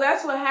 So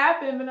that's what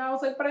happened. And I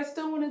was like, but I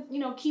still want to, you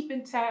know, keep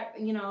intact,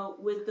 you know,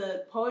 with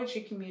the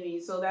poetry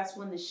community. So that's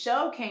when the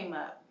show came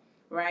up,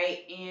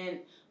 right?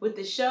 And with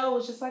the show, it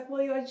was just like,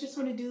 well, I just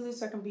want to do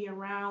this so I can be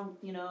around,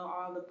 you know,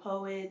 all the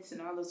poets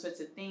and all those sorts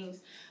of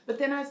things. But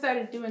then I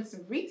started doing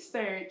some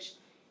research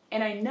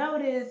and I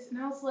noticed, and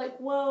I was like,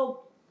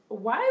 well,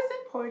 why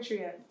isn't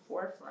poetry at the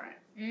forefront?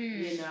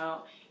 You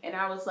know? And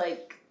I was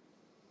like,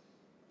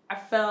 I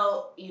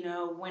felt, you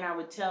know, when I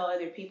would tell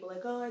other people,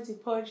 like, oh, I do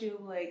poetry,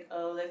 like,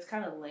 oh, that's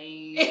kind of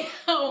lame.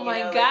 Oh, my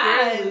God.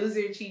 Like, you're a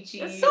loser,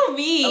 Chi-Chi. That's so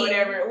mean. Or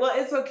whatever. Well,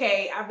 it's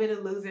okay. I've been a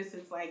loser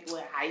since, like,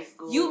 high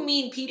school. You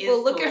mean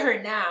people. Look at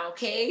her now,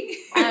 okay?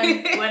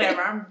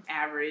 Whatever. I'm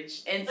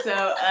average. And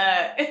so,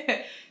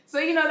 so,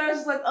 you know, they're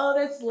just like, oh,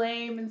 that's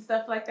lame and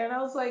stuff like that. And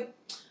I was like,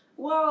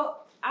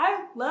 well,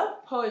 I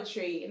love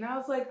poetry. And I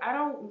was like, I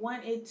don't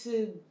want it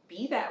to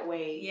be that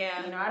way.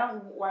 Yeah. You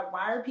know,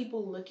 why are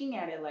people looking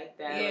at it like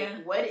that? Yeah.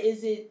 Like, what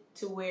is it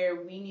to where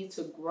we need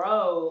to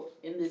grow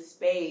in this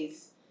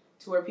space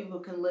to where people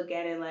can look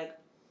at it like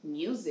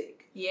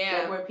music? Yeah.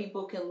 Like where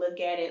people can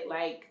look at it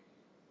like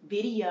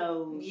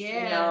videos.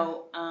 Yeah. You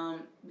know,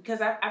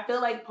 because I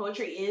feel like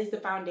poetry is the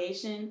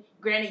foundation.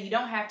 Granted, you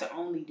don't have to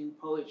only do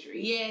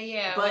poetry. Yeah,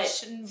 yeah.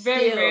 But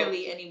very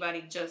rarely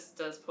anybody just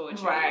does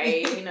poetry.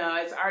 Right. You know,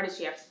 as artists,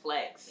 you have to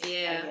flex.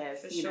 Yeah, I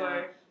guess, for sure.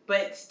 Know.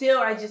 But still,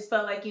 I just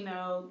felt like, you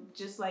know,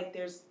 just like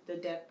there's the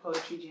Deaf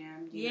Poetry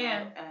Jam. You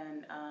know,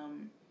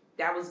 and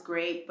that was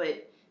great.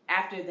 But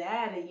after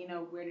that, you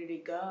know, where did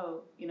it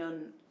go? You know,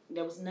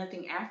 there was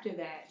nothing after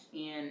that.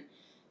 And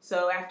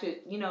so after,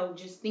 you know,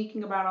 just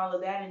thinking about all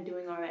of that and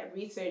doing all that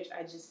research,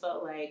 I just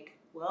felt like,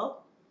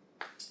 well,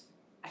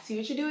 I see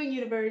what you're doing,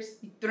 universe.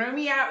 You threw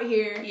me out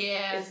here.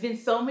 Yeah. It's been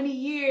so many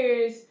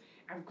years.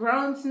 I've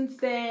grown since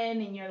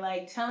then, and you're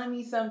like telling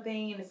me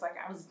something, and it's like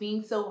I was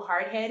being so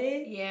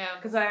hard-headed. Yeah.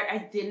 Because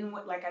I didn't,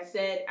 like I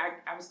said,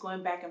 I was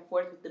going back and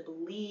forth with the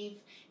belief,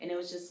 and it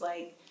was just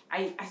like,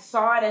 I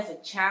saw it as a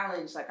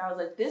challenge. Like, I was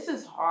like, this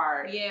is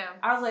hard. Yeah.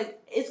 I was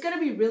like, it's going to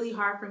be really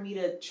hard for me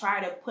to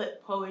try to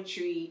put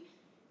poetry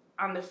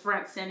on the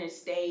front center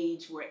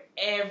stage where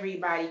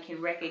everybody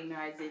can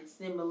recognize it,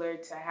 similar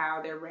to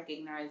how they're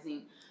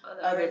recognizing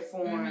other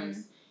forms.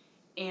 Mm-hmm.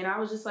 And I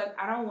was just like,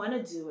 I don't want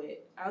to do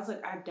it. I was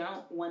like, I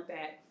don't want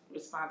that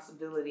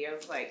responsibility. I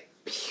was like,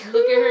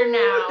 look at her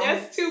now.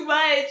 That's too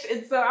much.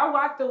 And so I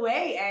walked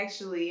away,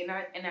 actually, and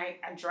I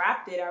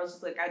dropped it. I was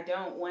just like, I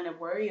don't want to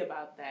worry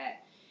about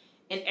that.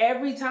 And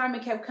every time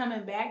it kept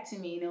coming back to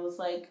me, and it was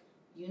like,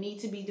 you need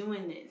to be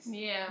doing this.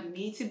 Yeah. You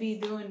need to be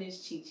doing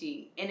this,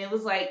 Chi-Chi. And it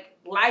was like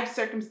life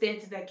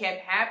circumstances that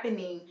kept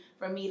happening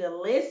for me to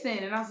listen.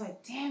 And I was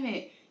like, damn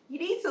it, you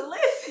need to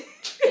listen.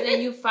 And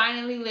then you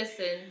finally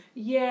listened.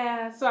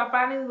 Yeah, so I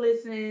finally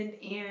listened,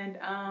 and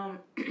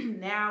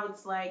now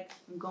it's like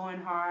I'm going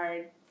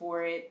hard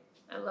for it.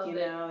 I love it. You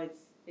know, it's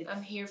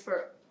I'm here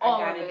for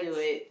all of it. I gotta do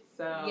it.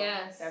 So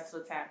yes, that's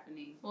what's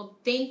happening. Well,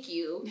 thank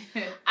you.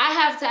 I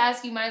have to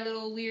ask you my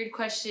little weird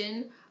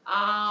question,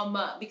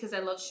 because I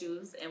love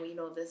shoes, and we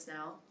know this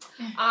now.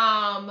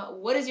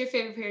 What is your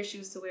favorite pair of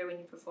shoes to wear when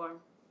you perform?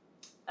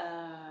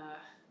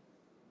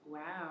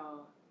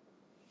 Wow.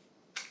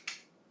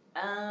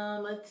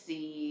 Let's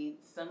see.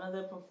 Some of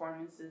the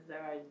performances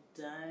that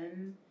I've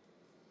done,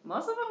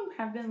 most of them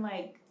have been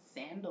like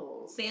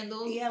sandals.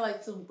 Sandals? Yeah,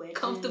 like some wedges.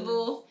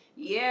 Comfortable?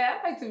 Yeah,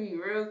 I like to be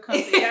real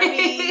comfy. I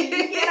mean,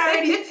 you can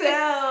already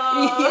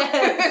tell.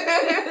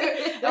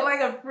 Yes. I'm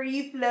like a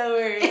free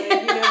flower. Like,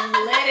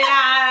 let it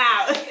all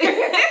out.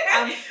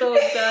 I'm so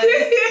done.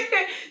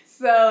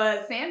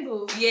 So,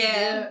 sandals.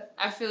 Yeah,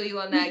 I feel you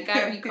on that.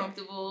 Gotta be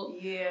comfortable.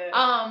 Yeah.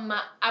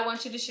 I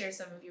want you to share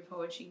some of your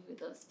poetry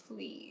with us,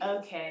 please.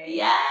 Okay.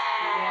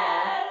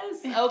 Yes.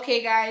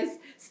 Okay, guys,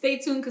 stay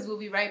tuned because we'll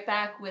be right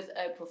back with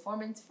a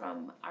performance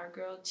from our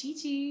girl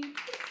Chi-Chi.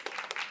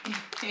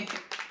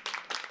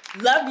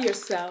 Love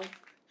yourself.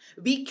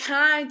 Be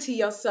kind to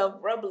yourself.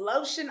 Rub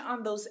lotion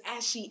on those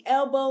ashy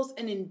elbows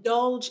and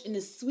indulge in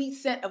the sweet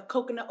scent of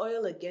coconut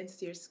oil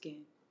against your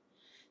skin.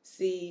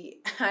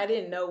 See, I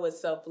didn't know what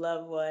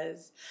self-love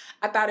was.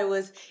 I thought it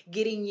was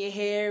getting your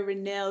hair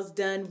and nails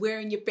done,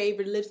 wearing your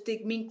favorite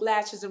lipstick, mink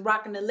lashes, and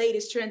rocking the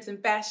latest trends in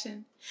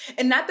fashion.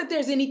 And not that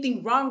there's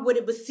anything wrong with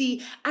it, but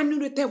see, I knew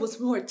that there was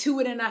more to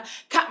it, and I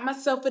caught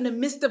myself in the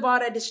midst of all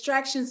that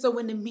distraction. So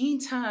in the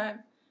meantime,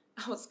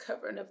 I was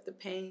covering up the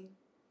pain.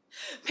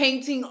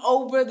 Painting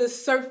over the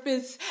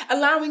surface,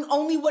 allowing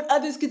only what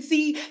others could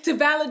see to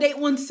validate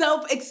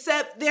oneself,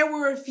 except there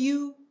were a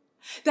few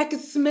that could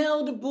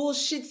smell the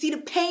bullshit, see the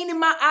pain in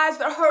my eyes,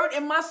 the hurt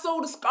in my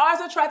soul, the scars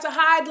I tried to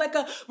hide like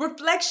a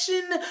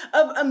reflection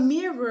of a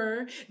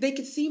mirror. They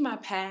could see my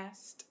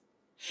past.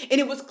 And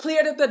it was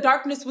clear that the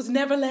darkness was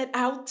never let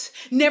out,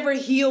 never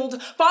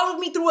healed, followed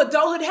me through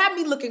adulthood, had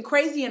me looking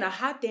crazy in a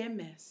hot damn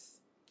mess.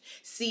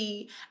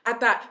 See, I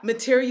thought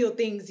material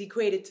things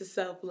equated to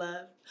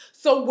self-love.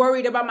 So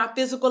worried about my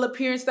physical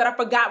appearance that I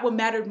forgot what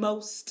mattered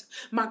most.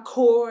 My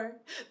core,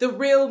 the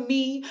real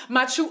me,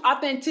 my true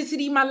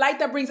authenticity, my light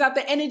that brings out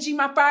the energy,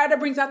 my fire that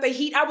brings out the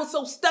heat. I was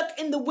so stuck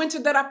in the winter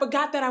that I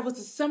forgot that I was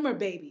a summer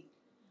baby.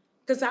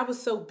 Because I was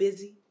so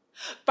busy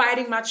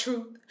fighting my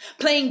truth,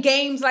 playing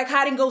games like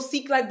hide and go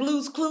seek, like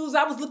Blue's Clues.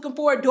 I was looking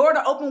for a door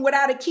to open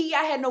without a key.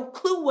 I had no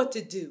clue what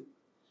to do.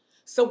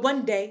 So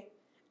one day,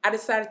 I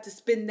decided to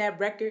spin that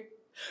record,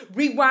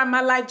 rewind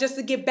my life just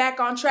to get back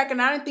on track. And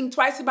I didn't think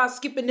twice about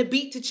skipping the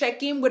beat to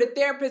check in with a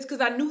therapist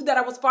because I knew that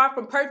I was far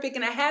from perfect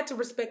and I had to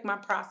respect my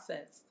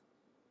process.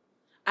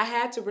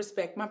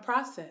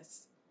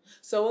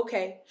 So,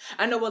 okay,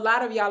 I know a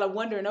lot of y'all are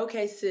wondering,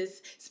 okay,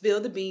 sis,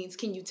 spill the beans.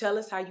 Can you tell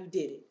us how you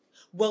did it?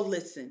 Well,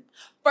 listen.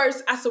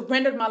 First, I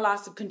surrendered my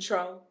loss of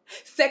control.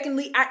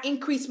 Secondly, I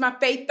increased my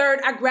faith.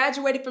 Third, I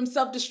graduated from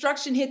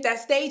self-destruction, hit that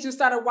stage, and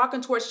started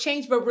walking towards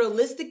change. But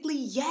realistically,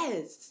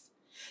 yes,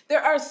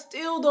 there are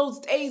still those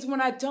days when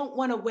I don't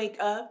want to wake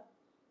up.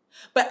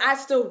 But I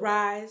still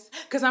rise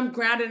because I'm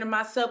grounded in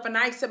myself and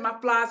I accept my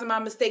flaws and my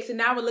mistakes. And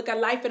now I look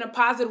at life in a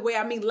positive way.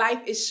 I mean,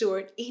 life is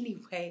short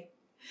anyway.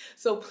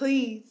 So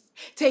please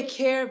take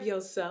care of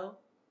yourself.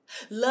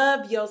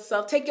 Love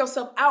yourself. Take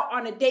yourself out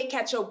on a date.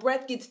 Catch your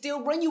breath. Get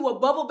still. Run you a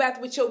bubble bath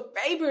with your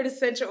favorite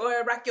essential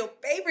oil. Rock your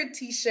favorite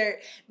t-shirt.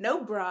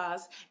 No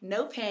bras.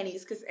 No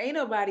panties because ain't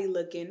nobody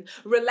looking.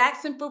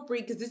 Relaxing for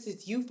free because this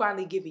is you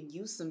finally giving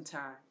you some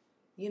time.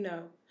 You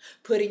know,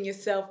 putting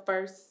yourself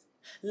first.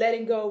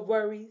 Letting go of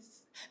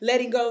worries.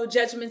 Letting go of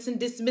judgments and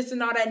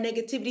dismissing all that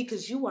negativity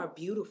because you are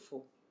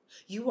beautiful.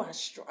 You are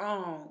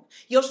strong.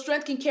 Your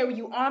strength can carry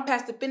you on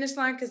past the finish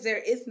line because there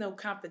is no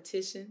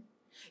competition.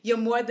 You're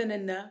more than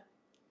enough.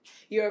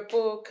 You're a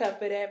full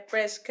cup of that,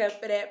 fresh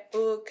cup of that,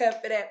 full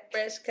cup of that,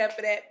 fresh cup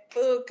of that,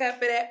 full cup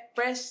of that,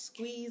 fresh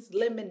squeezed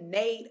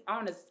lemonade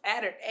on a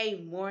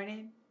Saturday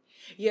morning.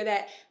 You're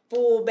that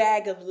full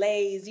bag of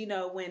Lay's, you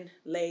know, when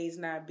Lay's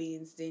not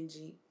being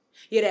stingy.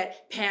 You're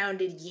that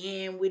pounded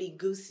yam witty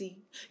goosey.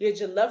 Your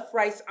jollof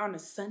rice on a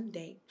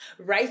Sunday.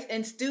 Rice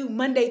and stew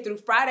Monday through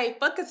Friday.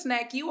 Fuck a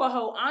snack, you a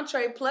whole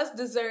entree plus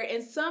dessert.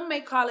 And some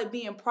may call it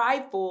being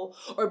prideful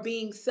or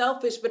being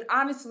selfish. But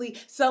honestly,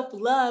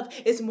 self-love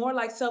is more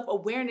like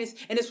self-awareness.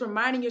 And it's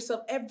reminding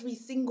yourself every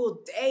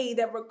single day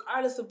that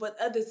regardless of what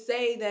others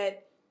say,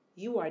 that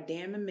you are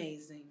damn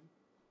amazing.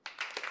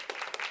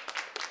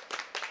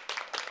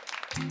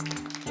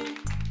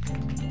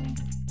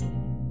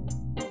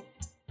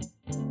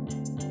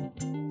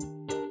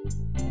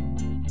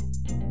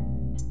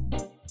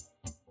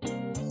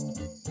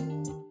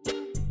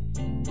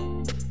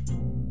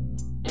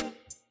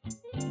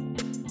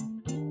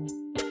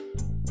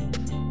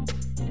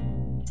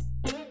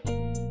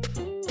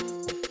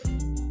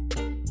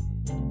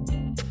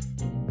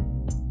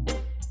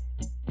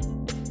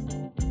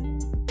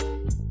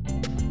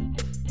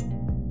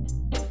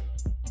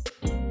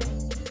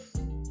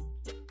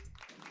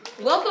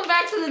 Welcome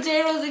back to the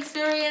J Rose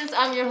Experience.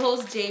 I'm your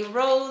host, J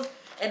Rose,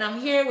 and I'm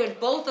here with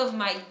both of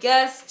my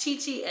guests,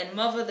 Chi-Chi and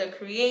Mother, the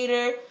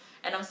creator.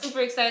 And I'm super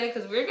excited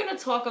because we're going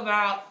to talk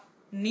about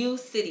new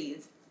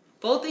cities.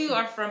 Both of you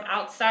are from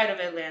outside of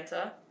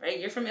Atlanta, right?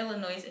 You're from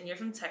Illinois and you're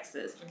from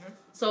Texas. Mm-hmm.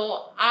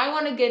 So I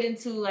want to get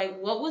into, like,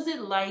 what was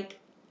it like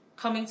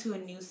coming to a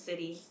new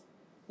city?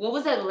 What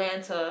was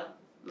Atlanta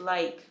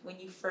like when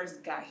you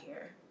first got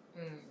here?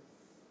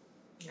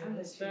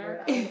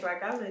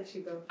 I'll let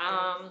you go.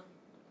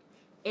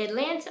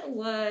 Atlanta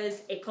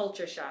was a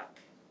culture shock.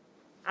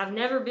 I've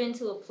never been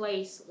to a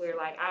place where,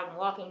 like, I'm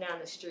walking down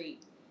the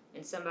street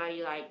and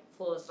somebody, like,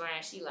 pulls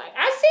line. She like,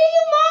 I see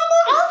you,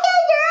 mama. Okay,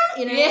 girl.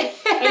 You know? Yeah.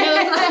 And it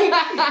was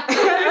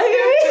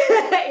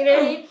like, you know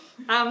what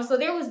I mean? So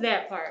there was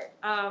that part.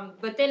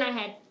 But then I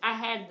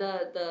had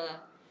the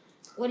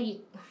what do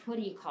you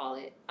call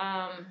it?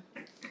 I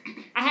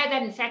had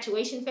that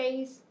infatuation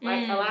phase,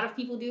 like a lot of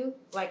people do.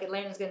 Like,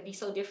 Atlanta's gonna be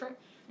so different.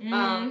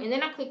 And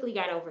then I quickly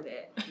got over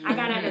that. I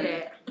got out of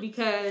that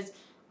because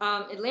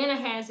Atlanta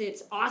has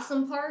its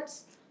awesome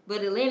parts,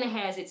 but Atlanta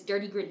has its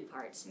dirty, gritty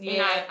parts. Yeah.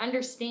 And I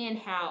understand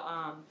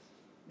how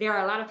there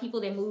are a lot of people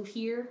that move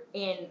here,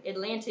 and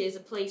Atlanta is a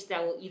place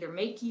that will either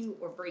make you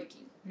or break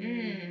you.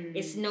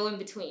 It's no in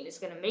between. It's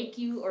going to make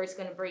you or it's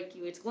going to break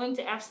you. It's going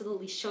to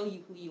absolutely show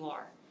you who you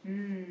are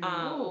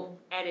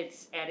at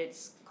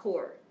its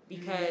core,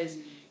 because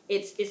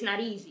it's not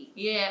easy.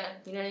 Yeah.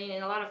 You know what I mean?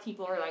 And a lot of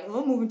people are like,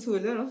 oh, I'm moving to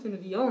Atlanta, I'm finna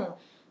be on.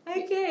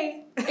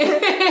 Okay.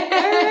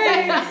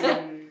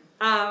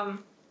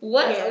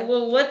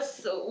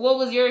 What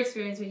was your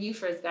experience when you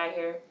first got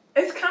here?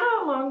 It's kind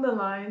of along the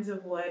lines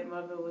of what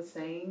Mother was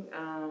saying,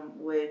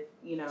 with,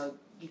 you know,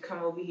 you come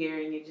over here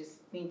and you're just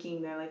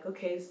thinking that, like,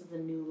 okay, this is a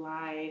new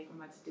life.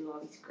 I'm about to do all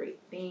these great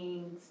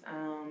things.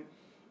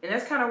 And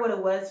that's kind of what it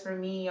was for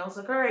me. I was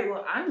like, all right,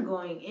 well, I'm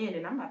going in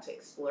and I'm about to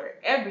explore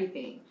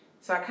everything.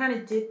 So I kind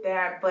of did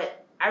that,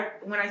 but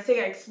when I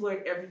say I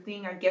explored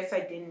everything, I guess I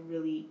didn't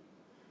really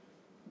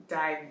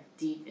dive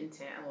deep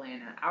into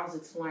Atlanta. I was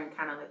exploring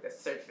kind of like the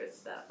surface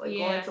stuff, like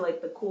going to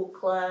like the cool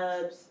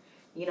clubs,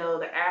 you know,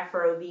 the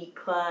Afrobeat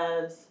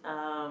clubs,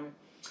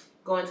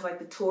 going to like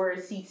the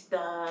touristy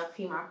stuff,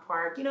 Piedmont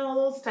Park, you know,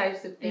 those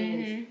types of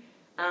things.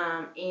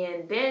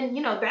 And then,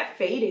 you know, that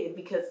faded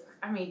because,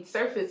 I mean,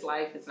 surface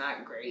life is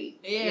not great.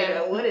 Yeah. You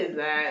know, what is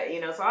that? You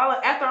know, so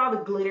after all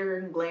the glitter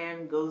and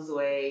glam goes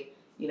away,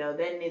 you know,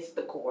 then it's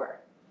the core.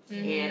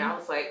 And I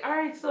was like, all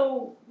right,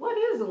 so what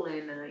is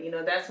Atlanta? You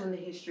know, that's when the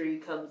history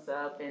comes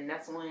up, and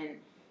that's when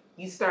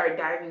you start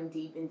diving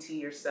deep into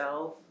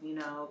yourself, you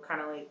know,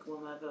 kind of like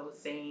what Mother was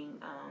saying.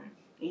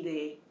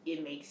 Either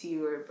it makes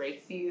you or it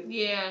breaks you.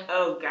 Yeah.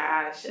 Oh,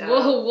 gosh.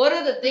 Well, what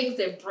are the things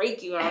that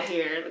break you out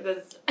here?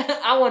 Because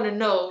I want to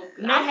know.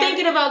 I'm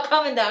thinking about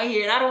coming down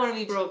here, and I don't want to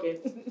be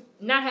broken.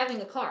 Not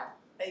having a car.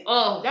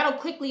 Oh, that'll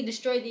quickly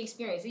destroy the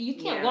experience. You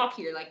can't walk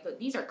here. Like,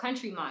 these are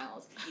country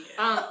miles.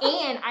 Yeah.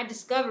 And I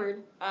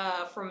discovered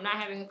from not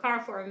having a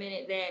car for a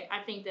minute that I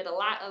think that a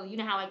lot of, you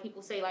know how like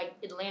people say like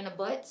Atlanta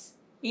butts?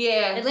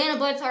 Yeah. Atlanta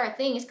butts are a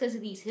thing. It's because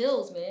of these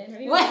hills, man.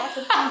 Have you ever watched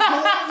these hills?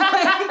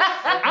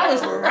 I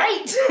was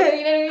right.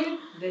 You know what I mean?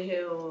 The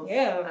hills.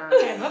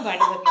 Yeah. My body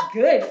looking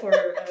good for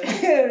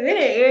a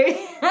minute.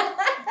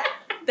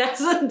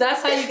 That's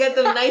how you get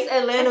them nice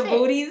Atlanta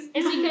booties.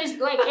 It's because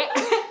like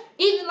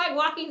even like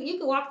walking, you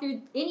can walk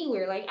through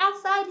anywhere. Like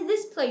outside of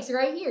this place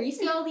right here, you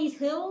see all these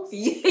hills.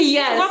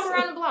 Yes. Walk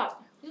around the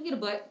block, you'll get a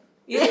butt.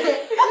 Yeah.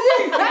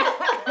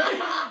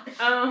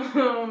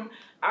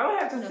 I would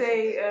have to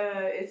say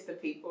it's the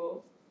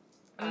people.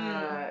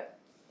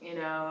 You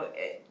know,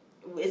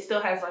 it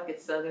still has like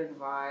its southern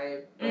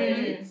vibe, but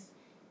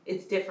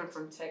it's different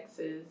from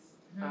Texas.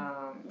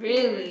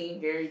 Really?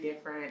 Very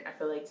different. I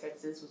feel like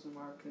Texas was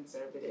more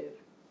conservative.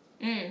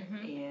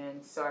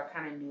 And so I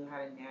kind of knew how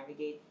to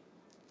navigate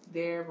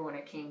there, but when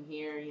I came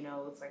here, you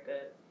know,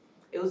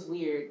 it was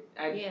weird.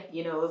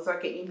 You know, it's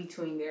like an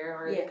in-between. There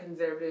are the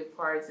conservative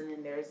parts, and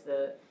then there's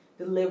the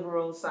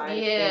liberal side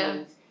of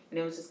things. And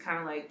it was just kind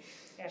of like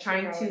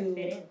trying to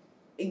fit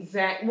in.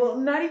 Well,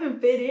 not even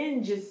fit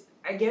in, just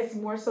I guess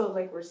more so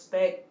like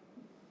respect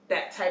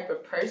that type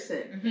of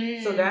person.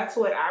 Mm-hmm. So that's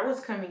what I was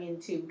coming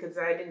into, because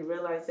I didn't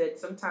realize that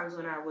sometimes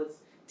when I was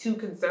too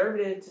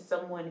conservative to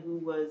someone who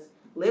was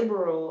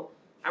liberal,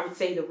 I would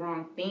say the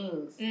wrong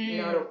things. You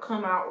know, it'll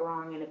come out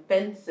wrong and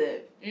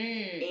offensive.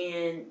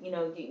 And, you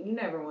know, you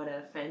never want to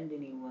offend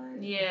anyone.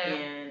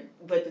 Yeah.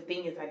 But the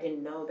thing is, I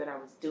didn't know that I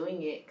was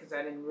doing it because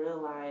I didn't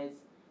realize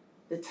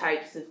the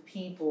types of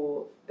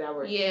people that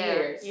were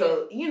here.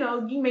 So, you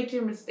know, you make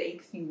your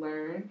mistakes, you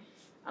learn.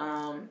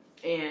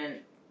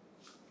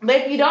 But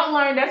if you don't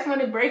learn, that's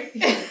when it breaks you.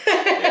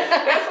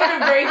 That's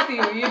when it breaks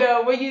you, you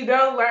know, when you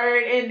don't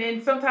learn.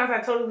 And sometimes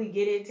I totally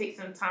get it. It takes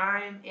some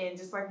time. And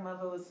just like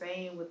Mother was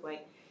saying with,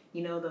 like,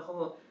 you know, the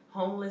whole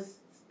homeless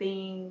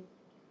thing,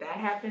 that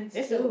happens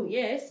too.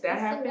 That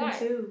happens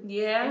too.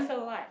 Yeah. It's a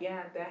lot.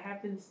 Yeah, that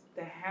happens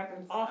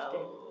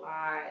often. A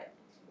lot.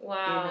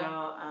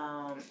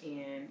 Wow. You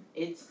know, and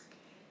it's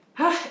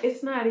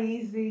not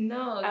easy.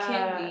 No, it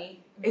can't be.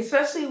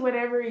 Especially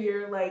whenever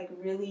you're, like,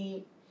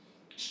 really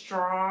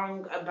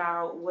strong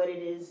about what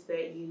it is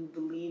that you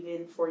believe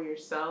in for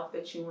yourself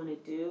that you want to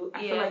do.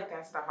 I feel like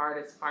that's the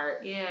hardest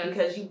part. Yeah.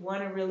 Because you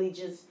want to really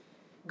just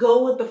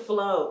go with the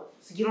flow.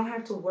 So you don't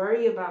have to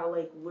worry about,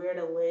 like, where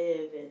to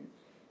live and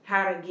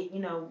how to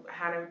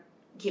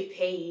get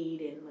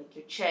paid and, like,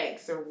 your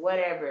checks or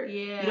whatever.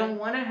 Yeah. You don't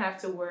want to have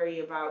to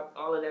worry about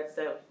all of that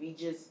stuff. You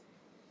just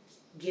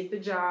get the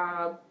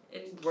job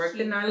and work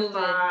the 9 to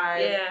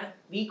 5. Yeah.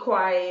 Be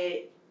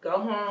quiet. Go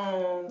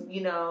home,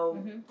 you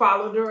know,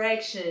 follow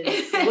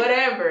directions,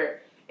 whatever.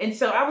 And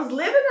so I was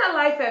living that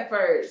life at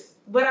first,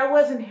 but I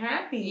wasn't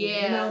happy.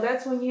 Yeah. You know,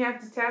 that's when you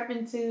have to tap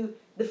into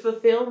the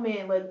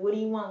fulfillment. Like, what do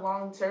you want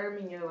long term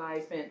in your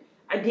life? And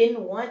I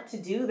didn't want to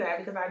do that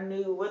because I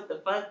knew what the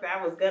fuck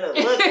that was going to look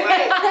like. And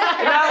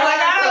I was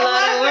like, I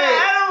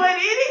don't want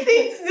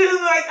anything to do.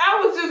 Like,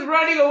 I was just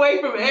running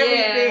away from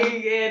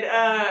everything.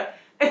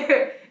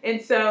 And,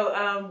 and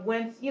so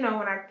when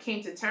I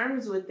came to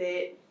terms with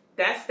it,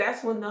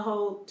 that's when the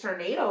whole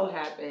tornado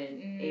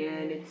happened.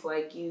 And it's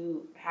like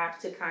you have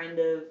to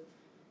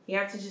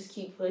just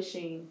keep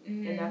pushing.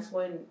 And that's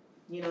when,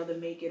 you know, the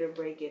make it or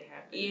break it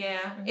happens.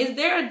 Yeah. Is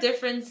there a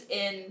difference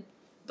in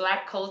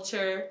Black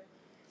culture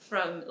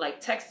from,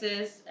 like,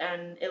 Texas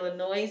and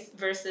Illinois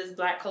versus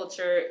Black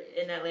culture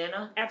in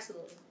Atlanta?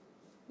 Absolutely.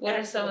 What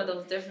are some of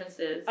those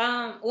differences?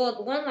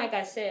 Well, one, like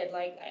I said,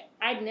 like,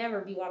 I'd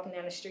never be walking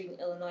down the street in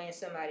Illinois and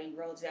somebody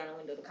rolls down a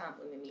window to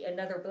compliment me.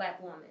 Another Black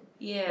woman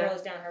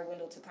rolls down her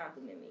window to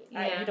compliment me.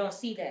 Yeah. You don't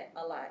see that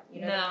a lot.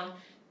 You know?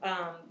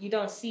 No. You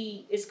don't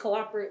see, it's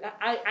cooperative.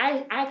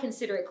 I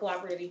consider it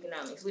cooperative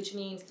economics, which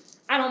means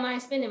I don't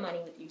mind spending money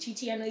with you.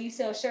 Chi, I know you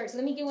sell shirts.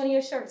 Let me get one of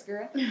your shirts,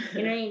 girl. You know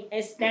what I mean?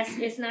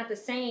 It's not the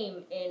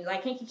same. And,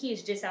 like, Kankakee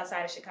is just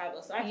outside of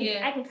Chicago, so I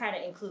can kind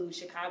of include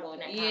Chicago in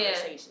that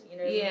conversation. You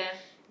know what I mean?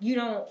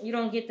 You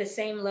don't get the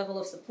same level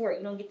of support.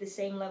 You don't get the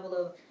same level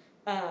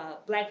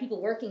of Black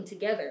people working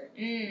together.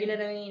 You know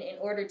what I mean? In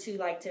order to,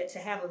 like, to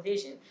have a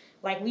vision.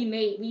 Like, we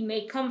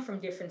may come from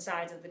different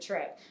sides of the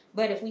track,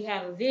 but if we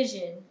have a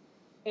vision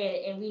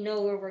and we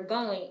know where we're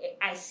going,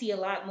 I see a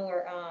lot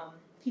more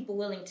people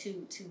willing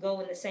to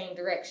go in the same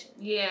direction.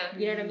 Yeah.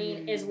 You know what I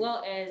mean? As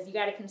well as you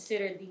got to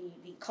consider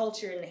the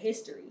culture and the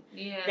history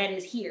that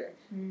is here.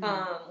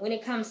 When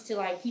it comes to,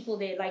 like, people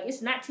that, like,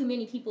 it's not too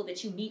many people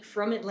that you meet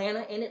from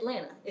Atlanta in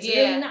Atlanta. It's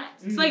really not.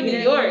 It's like New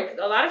York.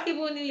 A lot of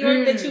people in New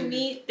York that you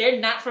meet, they're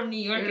not from New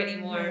York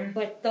anymore.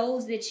 But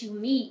those that you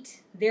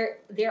meet, there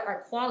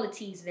are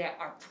qualities that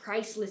are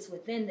priceless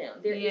within them.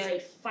 There is a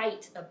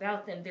fight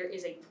about them. There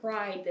is a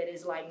pride that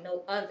is like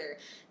no other.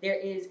 There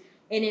is,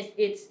 and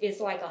it's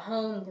like a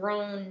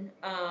homegrown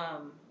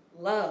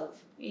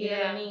love. You know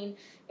what I mean?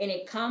 And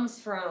it comes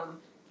from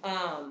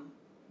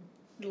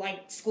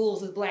like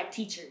schools with Black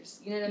teachers.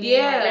 You know what I mean?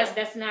 Like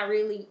that's not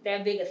really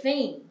that big a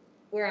thing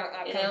where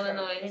I come from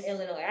in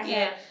Illinois.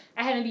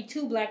 I had maybe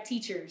 2 Black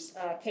teachers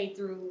K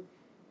through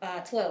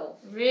 12.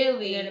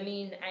 Really? You know what I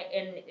mean?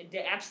 And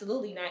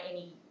absolutely not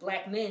any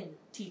Black men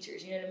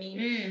teachers. You know what I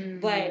mean?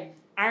 But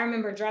I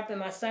remember dropping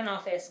my son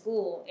off at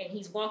school, and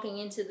he's walking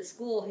into the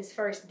school his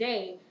first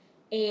day,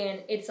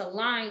 and it's a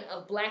line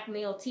of Black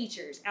male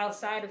teachers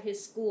outside of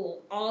his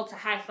school, all to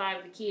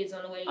high-five the kids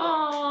on the way in,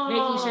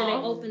 making sure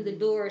they open the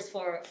doors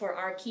for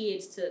our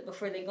kids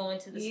before they go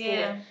into the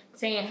school,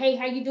 saying, "Hey,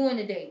 how you doing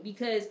today?"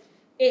 Because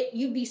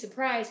you'd be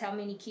surprised how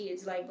many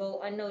kids, like,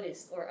 go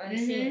unnoticed or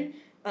unseen.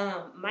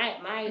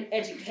 My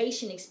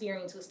education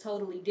experience was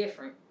totally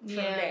different from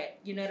that.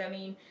 You know what I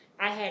mean?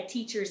 I had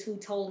teachers who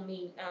told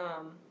me,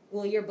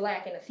 well, you're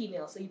Black and a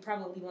female, so you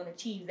probably want to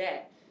achieve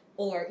that.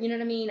 Or, you know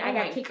what I mean? I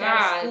got kicked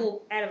out of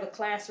school, out of a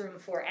classroom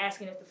for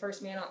asking if the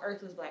first man on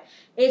earth was Black.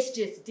 It's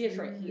just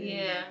different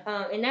here.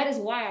 And that is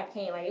why I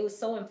came. Like, it was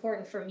so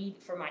important for me,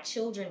 for my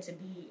children to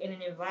be in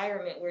an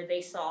environment where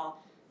they saw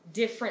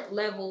different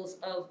levels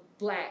of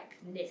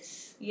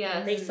blackness.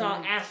 Yes. They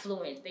saw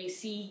affluent. They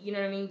see, you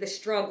know what I mean, the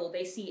struggle.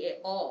 They see it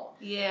all.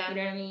 Yeah. You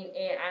know what I mean?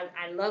 And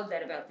I love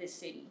that about this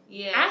city.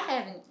 Yeah. I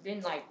haven't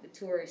been like the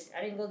tourist.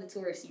 I didn't go the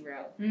touristy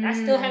route. I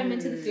still haven't been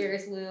to the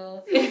Ferris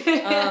wheel.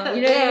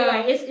 You know,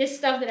 like it's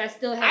stuff that I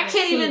still haven't. I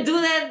can't seen. even do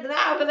that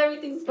now because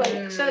everything's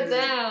like shut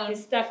down.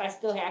 It's stuff I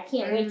still have. I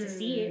can't wait to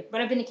see it.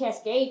 But I've been to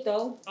Cascade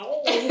though.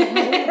 Oh,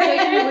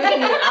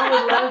 I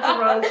would love to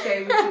road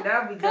skate with you.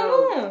 That'd be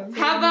dope. Come on.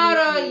 How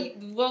about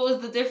what was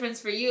the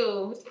difference for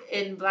you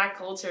in Black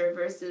culture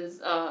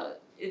versus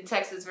in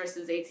Texas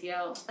versus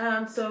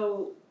ATL?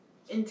 So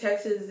in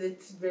Texas,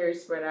 it's very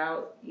spread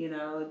out. You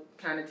know, it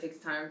kind of takes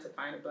time to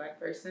find a Black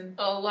person.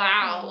 Oh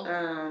wow.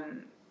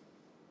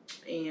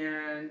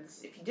 And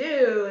if you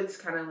do, it's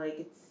kind of like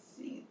it's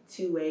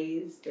two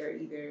ways. They're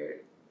either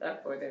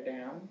up or they're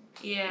down.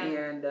 Yeah.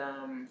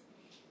 And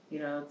you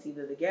know, it's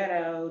either the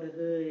ghetto, the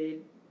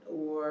hood,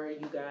 or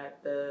you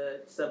got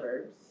the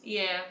suburbs.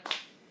 Yeah.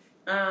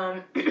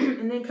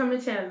 And then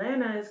coming to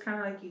Atlanta, it's kind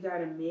of like you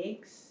got a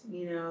mix.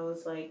 You know,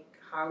 it's like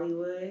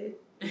Hollywood.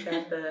 You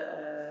got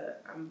the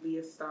I'm gonna be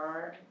a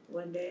star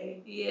one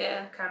day.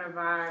 Yeah. Kind of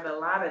vibe. A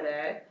lot of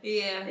that.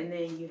 Yeah. And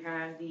then you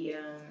have the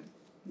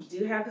you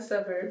do have the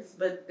suburbs,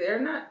 but they're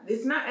not.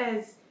 It's not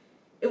as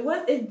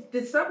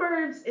the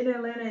suburbs in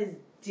Atlanta is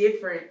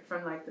different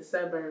from like the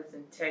suburbs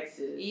in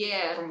Texas.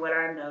 Yeah. From what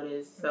I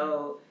noticed,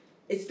 so.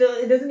 It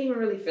doesn't even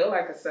really feel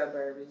like a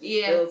suburb. It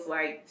just feels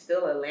like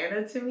still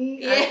Atlanta to me.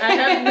 Yeah. I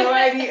have no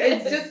idea.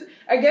 It's just,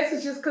 I guess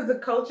it's just because the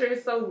culture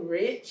is so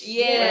rich.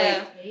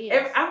 Yeah.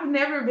 Like, I've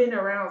never been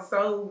around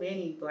so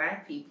many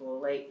Black people.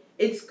 Like,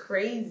 it's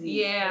crazy.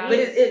 Yeah. But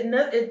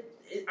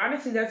it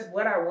honestly, that's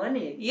what I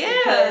wanted. Yeah.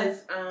 Because,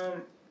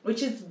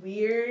 which is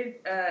weird.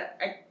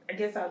 I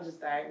guess I'll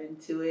just dive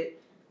into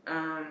it.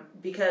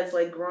 Because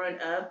like growing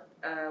up,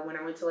 when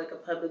I went to like a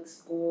public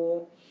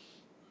school,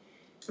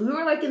 we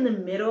were like in the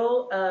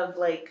middle of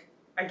like,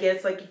 I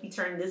guess like if you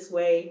turn this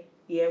way,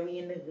 we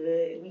in the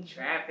hood, we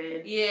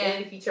trapping. Yeah.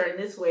 And if you turn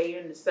this way,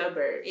 you're in the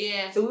suburbs.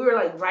 Yeah. So we were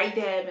like right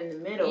dab in the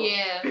middle.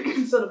 Yeah.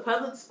 So the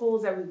public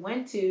schools that we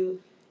went to,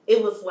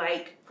 it was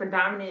like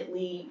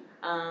predominantly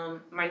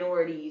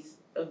minorities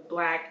of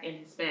Black and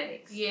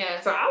Hispanics. Yeah.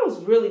 So I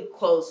was really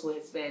close with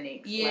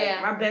Hispanics. Yeah.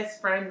 Like, my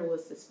best friend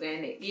was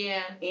Hispanic.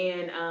 Yeah.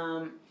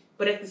 And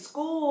but at the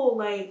school,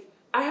 like,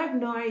 I have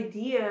no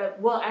idea.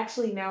 Well,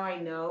 actually, now I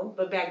know.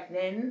 But back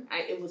then,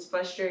 it was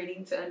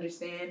frustrating to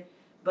understand.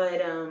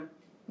 But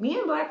me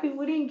and Black people,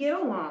 we didn't get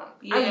along.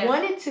 Yeah. I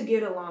wanted to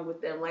get along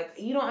with them. Like,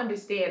 you don't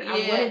understand. Yeah.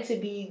 I wanted to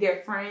be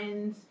their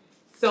friends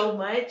so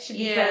much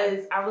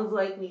because I was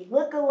like, we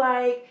look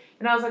alike.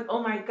 And I was like,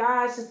 oh my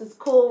gosh, this is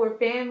cool. We're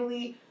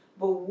family.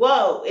 But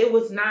whoa, it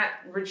was not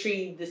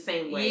retrieved the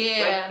same way.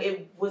 Yeah. Like,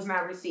 it was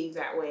not received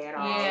that way at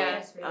all. Yeah.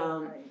 That's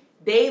really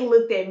They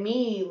looked at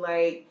me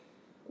like,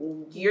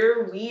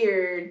 you're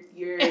weird,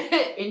 you're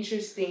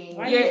interesting.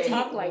 Why do you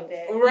talk like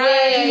that?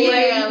 Right.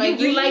 Yeah, like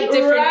you like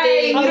different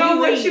things. You don't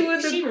want read. you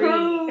with the She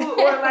crew read.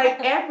 or like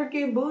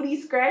African booty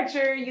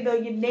scratcher, you know,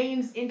 your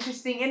name's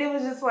interesting. And it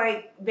was just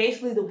like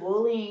basically the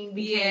bullying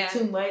became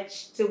too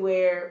much to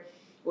where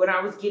when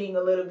I was getting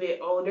a little bit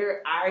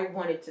older, I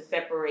wanted to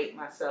separate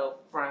myself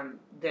from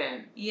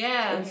them.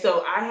 Yeah. And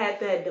so I had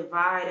that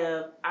divide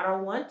of I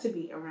don't want to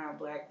be around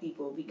Black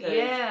people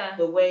because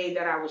the way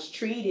that I was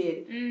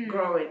treated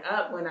growing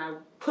up when I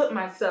put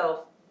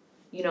myself,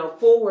 you know,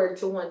 forward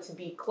to want to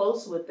be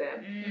close with them.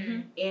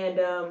 Mm-hmm.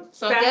 And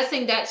so I'm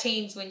guessing that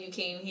changed when you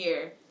came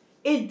here.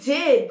 It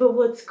did, but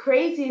what's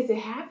crazy is it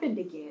happened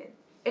again.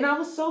 And I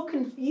was so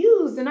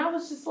confused, and I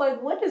was just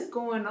like, what is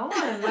going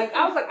on? Like,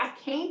 I was like, I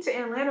came to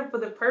Atlanta for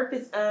the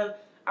purpose of,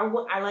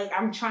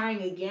 I'm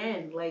trying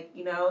again. Like,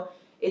 you know,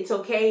 it's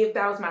okay if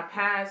that was my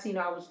past. You know,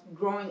 I was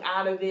growing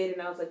out of it,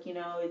 and I was like, you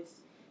know,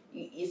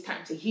 it's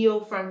time to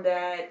heal from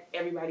that.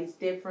 Everybody's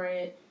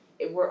different.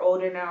 If we're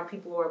older now,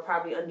 people are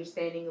probably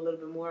understanding a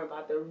little bit more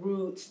about their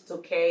roots. It's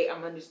okay.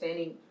 I'm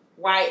understanding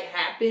why it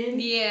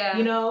happened. Yeah.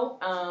 You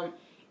know?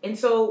 And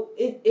so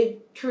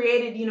it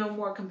created, you know,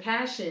 more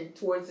compassion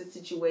towards the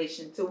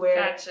situation to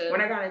where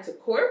when I got into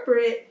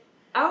corporate,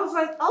 I was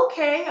like,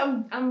 okay,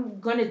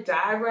 I'm going to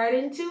dive right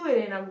into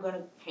it and I'm going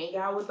to hang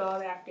out with all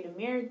the African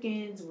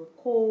Americans. We're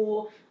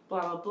cool,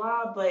 blah, blah,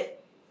 blah.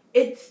 But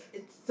it's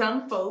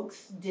some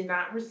folks did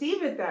not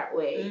receive it that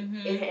way.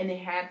 Mm-hmm. And it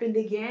happened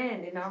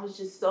again. And I was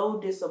just so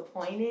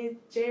disappointed,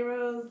 J.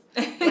 Rose.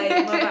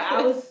 Like, mother,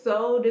 I was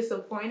so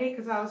disappointed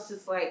because I was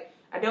just like,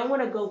 I don't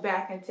want to go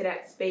back into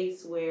that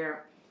space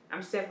where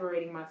I'm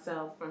separating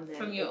myself from them.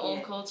 From your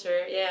own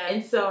culture, yeah.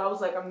 And so I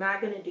was like, I'm not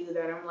going to do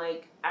that. I'm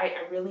like, I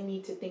really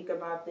need to think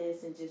about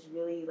this and just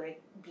really,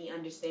 like, be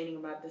understanding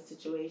about the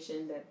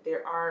situation, that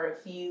there are a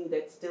few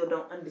that still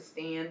don't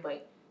understand,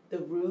 like, the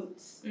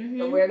roots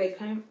of where they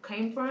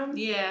came from.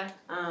 Yeah.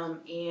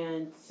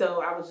 And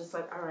so I was just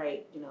like, all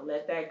right, you know,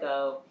 let that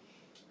go.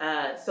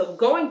 So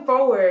going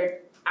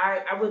forward,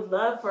 I would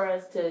love for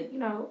us to, you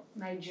know,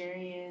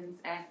 Nigerians,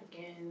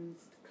 Africans,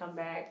 come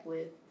back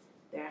with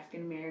the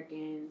African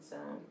Americans,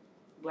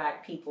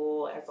 Black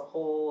people as a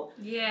whole.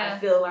 Yeah. I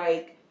feel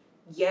like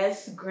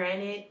yes,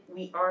 granted,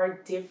 we are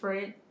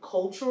different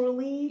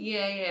culturally.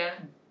 Yeah.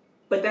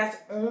 But that's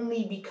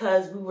only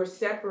because we were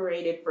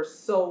separated for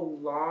so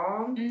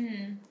long.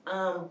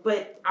 Mm-hmm.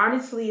 But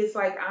honestly, it's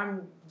like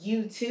I'm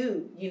you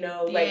too, you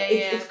know? Like,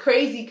 it's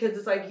crazy because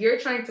it's like you're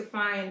trying to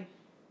find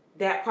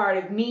that part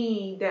of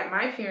me that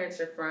my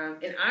parents are from,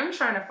 and I'm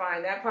trying to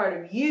find that part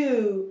of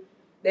you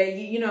that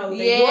your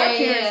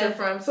parents are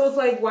from. So it's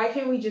like, why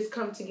can't we just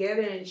come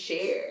together and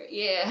share?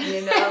 Yeah.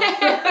 You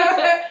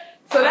know?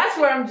 So that's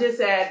where I'm just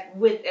at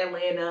with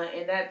Atlanta,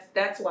 and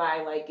that's why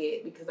I like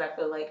it, because I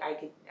feel like I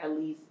could at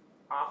least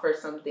offer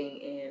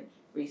something and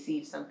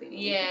receive something, and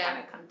we can kind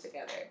of come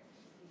together.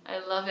 I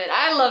love it.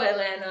 I love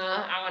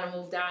Atlanta. I want to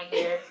move down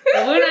here.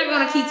 But we're not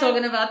going to keep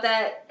talking about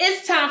that.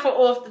 It's time for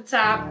Off the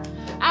Top,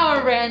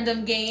 our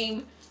random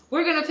game.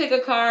 We're going to pick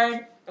a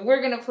card, and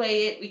we're going to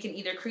play it. We can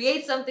either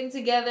create something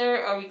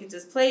together, or we can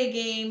just play a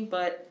game,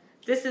 but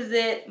this is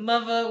it.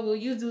 Mother, will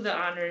you do the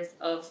honors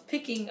of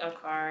picking a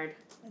card?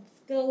 Let's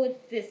go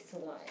with this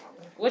one.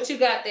 What you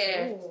got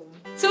there? Ooh.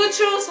 2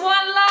 truths, 1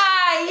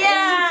 lie.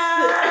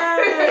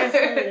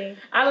 Yeah.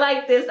 I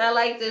like this.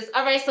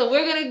 All right, so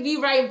we're going to be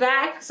right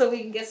back so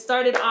we can get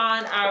started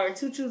on our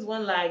 2 truths,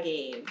 1 lie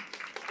game.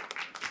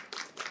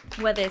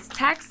 Whether it's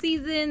tax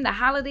season, the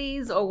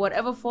holidays, or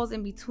whatever falls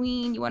in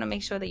between, you want to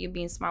make sure that you're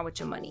being smart with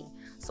your money.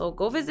 So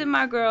go visit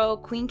my girl,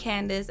 Queen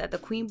Candace, at the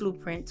Queen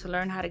Blueprint to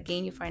learn how to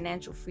gain your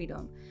financial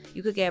freedom.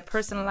 You could get a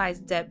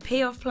personalized debt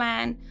payoff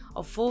plan,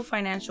 a full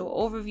financial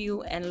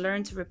overview, and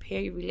learn to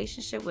repair your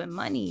relationship with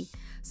money.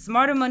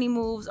 Smarter money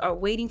moves are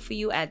waiting for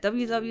you at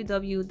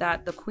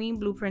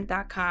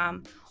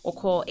www.thequeenblueprint.com or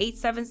call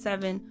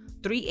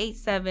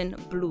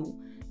 877-387-BLUE.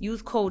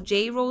 Use code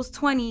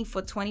JROSE20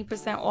 for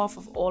 20% off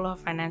of all our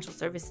financial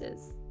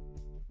services.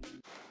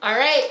 All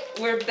right,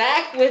 we're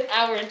back with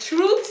our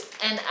truths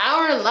and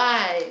our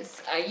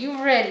lies. Are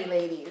you ready,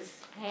 ladies?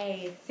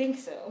 I think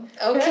so.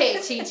 Okay,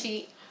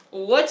 Chi-Chi,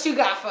 what you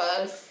got for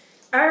us?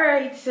 All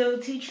right, so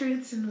 2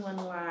 truths and 1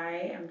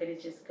 lie. I'm going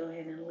to just go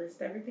ahead and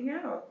list everything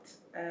out.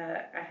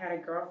 I had a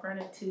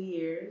girlfriend of 2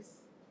 years.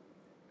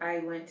 I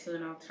went to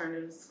an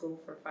alternative school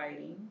for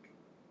fighting,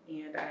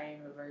 and I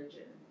am a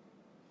virgin.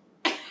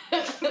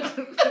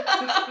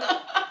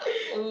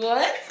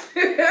 What?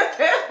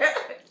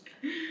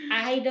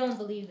 I don't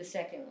believe the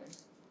second one.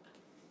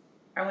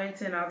 I went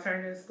to an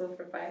alternative school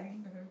for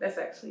fighting. Mm-hmm. That's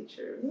actually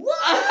true. What?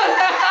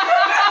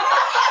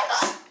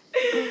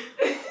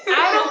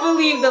 I don't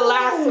believe the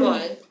last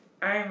one.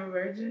 I am a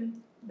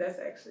virgin. That's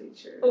actually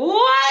true.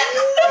 What?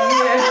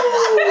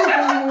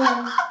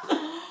 Yeah.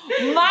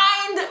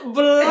 Mind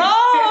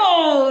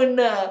blown.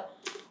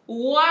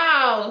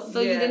 Wow. So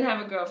you didn't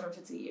have a girlfriend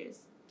for 2 years?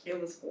 It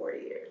was 4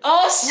 years.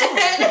 Oh, shit.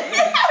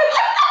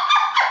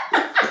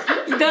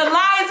 The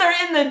lies are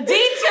in the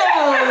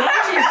details.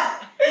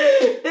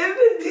 In the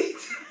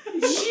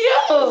details.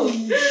 Yo.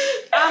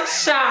 I'm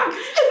shocked.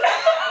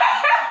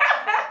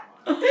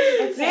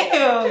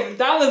 Damn.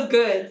 That was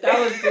good.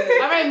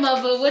 All right,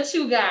 Mother, what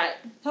you got?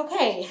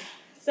 Okay.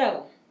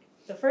 So,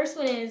 the first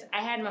one is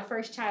I had my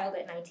first child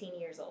at 19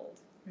 years old.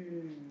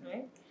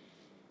 Right?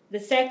 The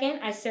second,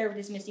 I served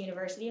as Miss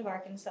University of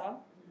Arkansas.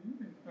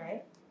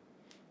 Right?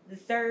 The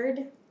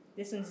third,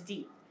 this one's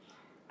deep.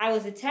 I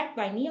was attacked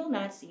by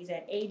neo-Nazis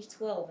at age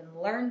 12 and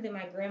learned that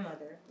my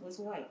grandmother was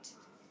white.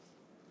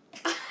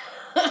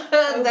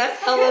 That's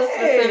hella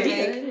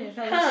specific.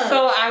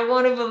 So I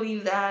want to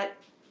believe that.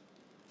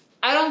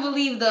 I don't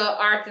believe the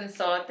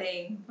Arkansas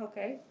thing.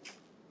 Okay.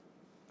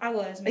 I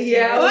was.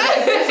 Yeah.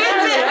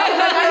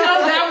 I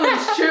know that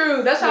one's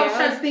true. That's how I was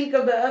trying to think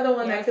of the other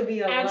one that could be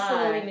a lie.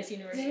 Absolutely Miss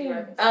University of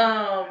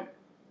Arkansas.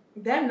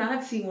 That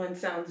Nazi one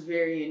sounds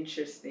very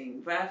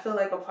interesting, but I feel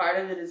like a part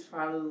of it is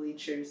probably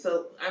true.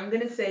 So I'm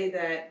going to say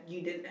that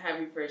you didn't have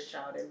your first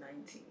child at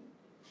 19.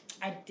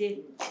 I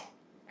didn't.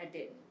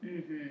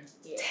 Mm-hmm.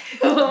 Yeah.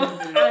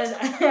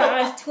 Mm-hmm.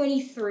 I was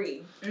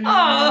 23. Mm-hmm.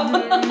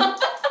 Oh.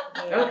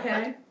 Yeah.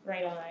 Okay.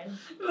 Right on.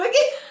 Look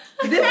at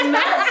this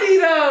Nazi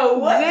though.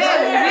 What?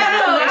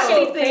 That shit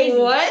was crazy.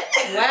 What? Wow.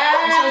 That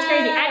shit was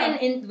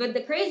crazy. But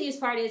the craziest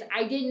part is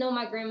I didn't know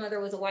my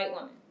grandmother was a white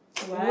woman.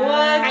 Wow. What?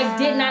 I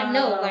did not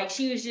know. Like,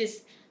 she was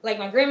just, like,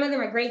 my grandmother,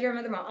 my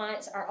great-grandmother, my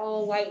aunts are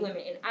all white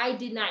women. And I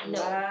did not know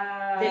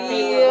that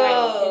they were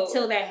white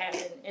until that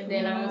happened. And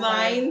then I was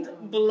mind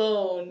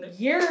blown.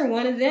 You're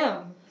one of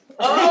them.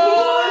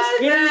 Oh,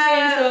 you know what I'm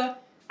saying? So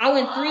I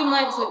went 3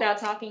 months without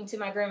talking to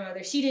my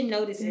grandmother. She didn't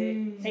notice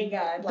it. Thank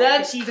God.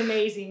 Like, she's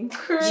amazing.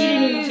 Crazy. She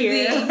didn't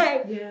even care.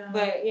 Like, yeah.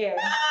 But, yeah.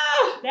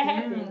 That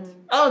happened.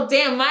 Oh,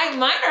 damn.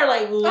 Mine are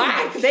like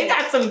whack. They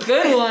got some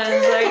good ones.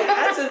 Like,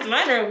 that's just,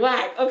 mine are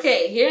whack.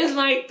 Okay, here's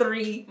my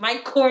 3. My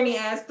corny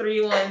ass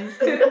 3 ones.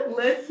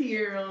 Let's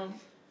hear them.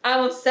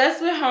 I'm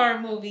obsessed with horror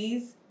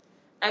movies.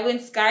 I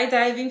went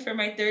skydiving for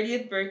my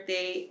 30th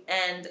birthday.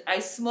 And I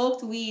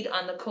smoked weed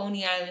on the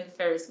Coney Island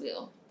Ferris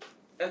wheel.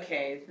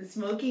 Okay, the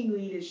smoking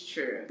weed is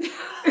true.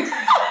 Because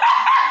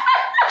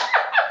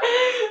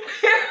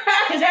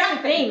that's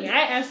the thing.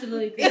 I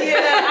absolutely think. Yeah,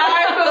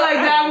 I feel like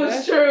that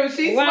was true.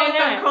 She Why smoked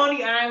not? on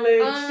Coney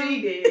Island.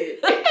 She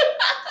did.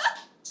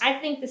 I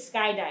think the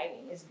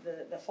skydiving is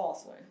the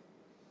false one.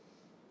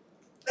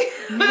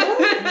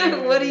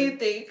 What do you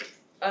think?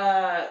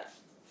 I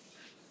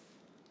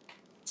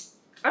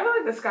feel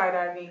like the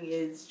skydiving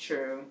is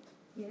true.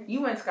 Yeah.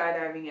 You went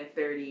skydiving at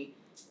 30.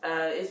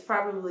 It's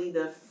probably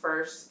the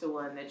first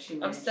one that you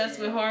mentioned. Obsessed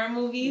with horror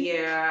movies?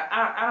 Yeah,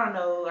 I don't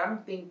know. I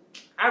don't think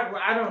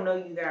I don't know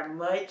you that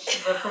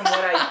much, but from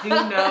what I do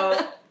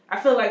know, I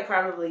feel like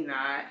probably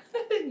not.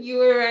 You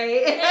were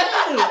right.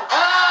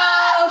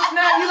 Oh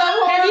snap! You love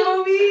horror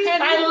movies?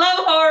 I love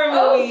horror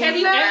movies. Have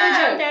you ever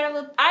jumped out of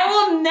a... I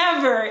will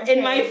never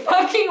in my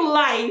fucking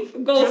life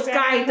go Jump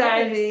out of a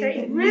plane? It's skydiving.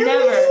 crazy. Really?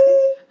 Never.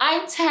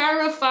 I'm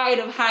terrified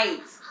of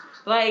heights.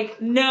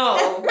 Like, no.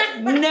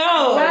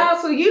 Wow,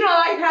 so you don't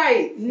like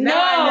heights? No.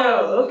 Now I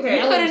know. Okay.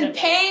 You couldn't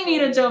pay me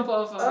to jump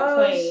off of a Oh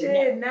plane.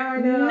 shit! Now I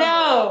know.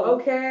 No.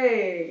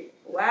 Okay.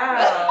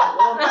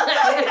 Wow.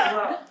 Well, shit.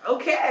 Well,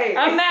 okay.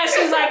 I'm mad.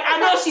 She's like, I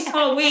know she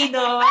smoked weed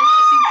though. I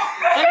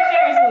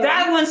know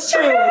that one's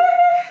true.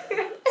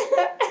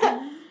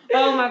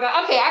 Oh my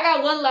god. Okay, I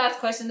got one last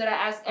question that I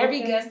ask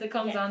every guest that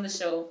comes on the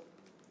show.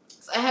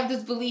 So I have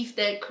this belief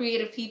that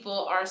creative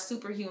people are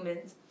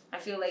superhumans. I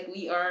feel like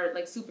we are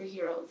like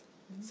superheroes.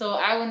 So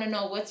I want to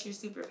know, what's your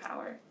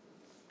superpower?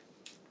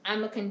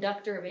 I'm a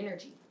conductor of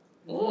energy.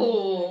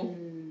 Ooh.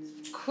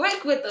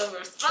 Quick with the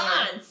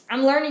response.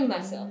 I'm learning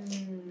myself.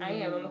 I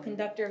am. I'm a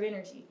conductor of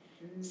energy.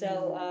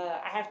 So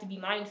I have to be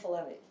mindful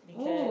of it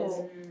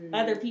because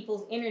other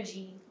people's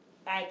energy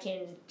I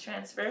can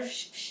Transfer.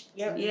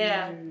 Yep.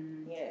 Yeah.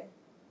 Yeah.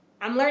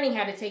 I'm learning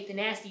how to take the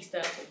nasty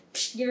stuff and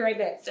give it right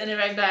back. Send it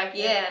right back.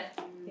 Yeah.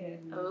 Yeah.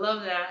 I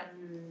love that.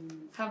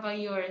 How about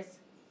yours?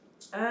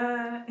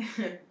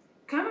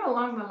 Kind of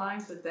along the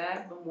lines with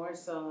that, but more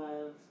so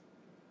of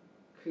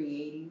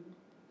creating.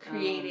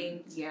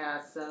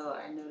 Yeah, so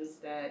I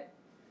noticed that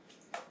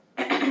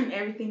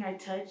everything I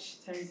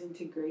touch turns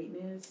into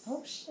greatness.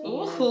 Oh shit.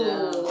 Ooh.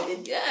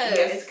 Yes.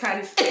 Yeah, it's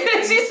kind of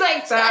scary. She's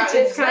like, touch it,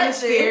 it's kind of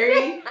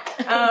scary.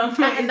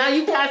 And now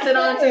you pass it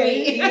on to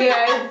me.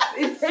 Yeah,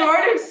 it's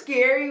sort of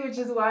scary, which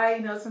is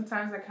why,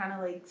 sometimes I kind of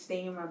like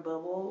stay in my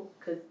bubble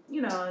because,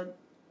 a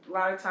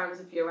lot of times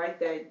if you're like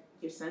that,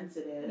 you're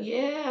sensitive.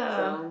 Yeah.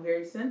 So I'm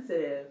very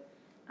sensitive.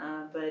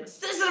 But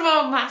sensitive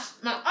about my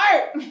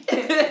art.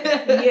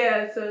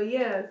 So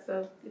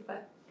if I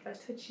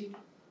touch you,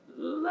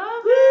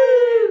 love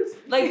it.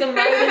 Like the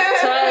Midas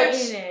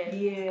touch.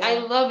 Yeah. I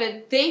love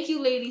it. Thank you,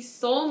 ladies,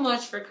 so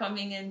much for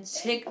coming and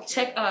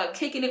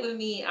kicking it with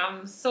me.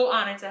 I'm so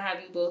honored to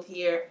have you both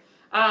here.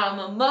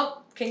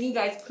 Can you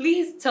guys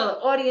please tell the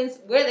audience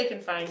where they can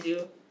find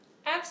you?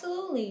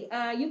 Absolutely.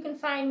 You can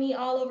find me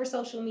all over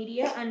social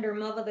media under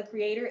Muva the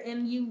Creator,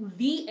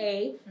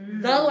 MUVA,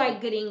 the like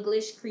good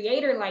English,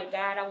 creator like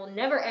God. I will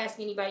never ask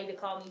anybody to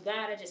call me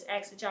God. I just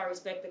ask that y'all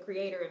respect the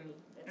creator in me.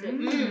 That's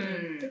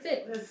it. That's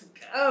it. Let's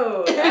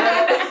go.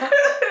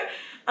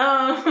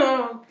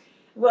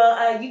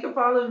 You can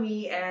follow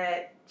me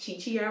at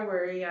Chichi I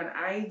Worry on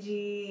IG.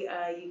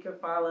 You can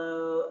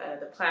follow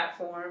the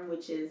platform,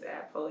 which is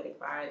at Poetic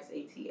Vibes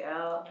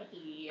ATL.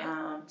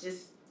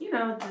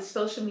 The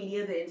social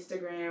media, the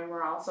Instagram.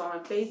 We're also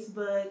on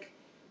Facebook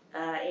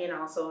and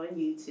also on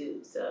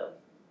YouTube. So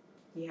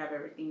you have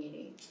everything you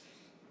need.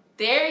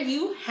 There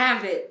you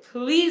have it.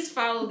 Please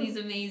follow these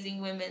amazing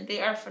women. They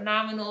are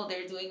phenomenal.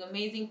 They're doing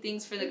amazing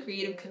things for the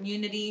creative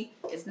community.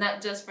 It's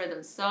not just for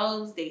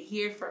themselves. They're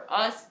here for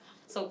us.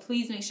 So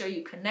please make sure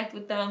you connect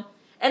with them.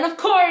 And of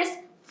course,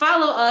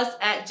 follow us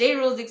at J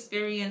Rose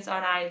Experience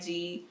on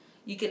IG.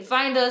 You can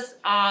find us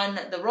on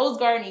the Rose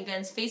Garden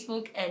Events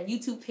Facebook and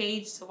YouTube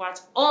page to watch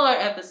all our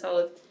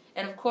episodes.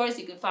 And of course,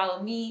 you can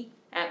follow me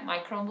at My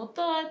Crumble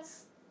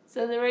Thoughts.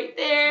 So they're right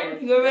there.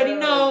 You already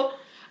know.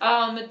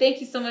 But thank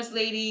you so much,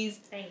 ladies.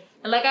 Thank you.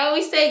 And like I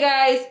always say,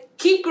 guys,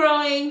 keep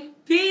growing.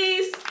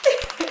 Peace.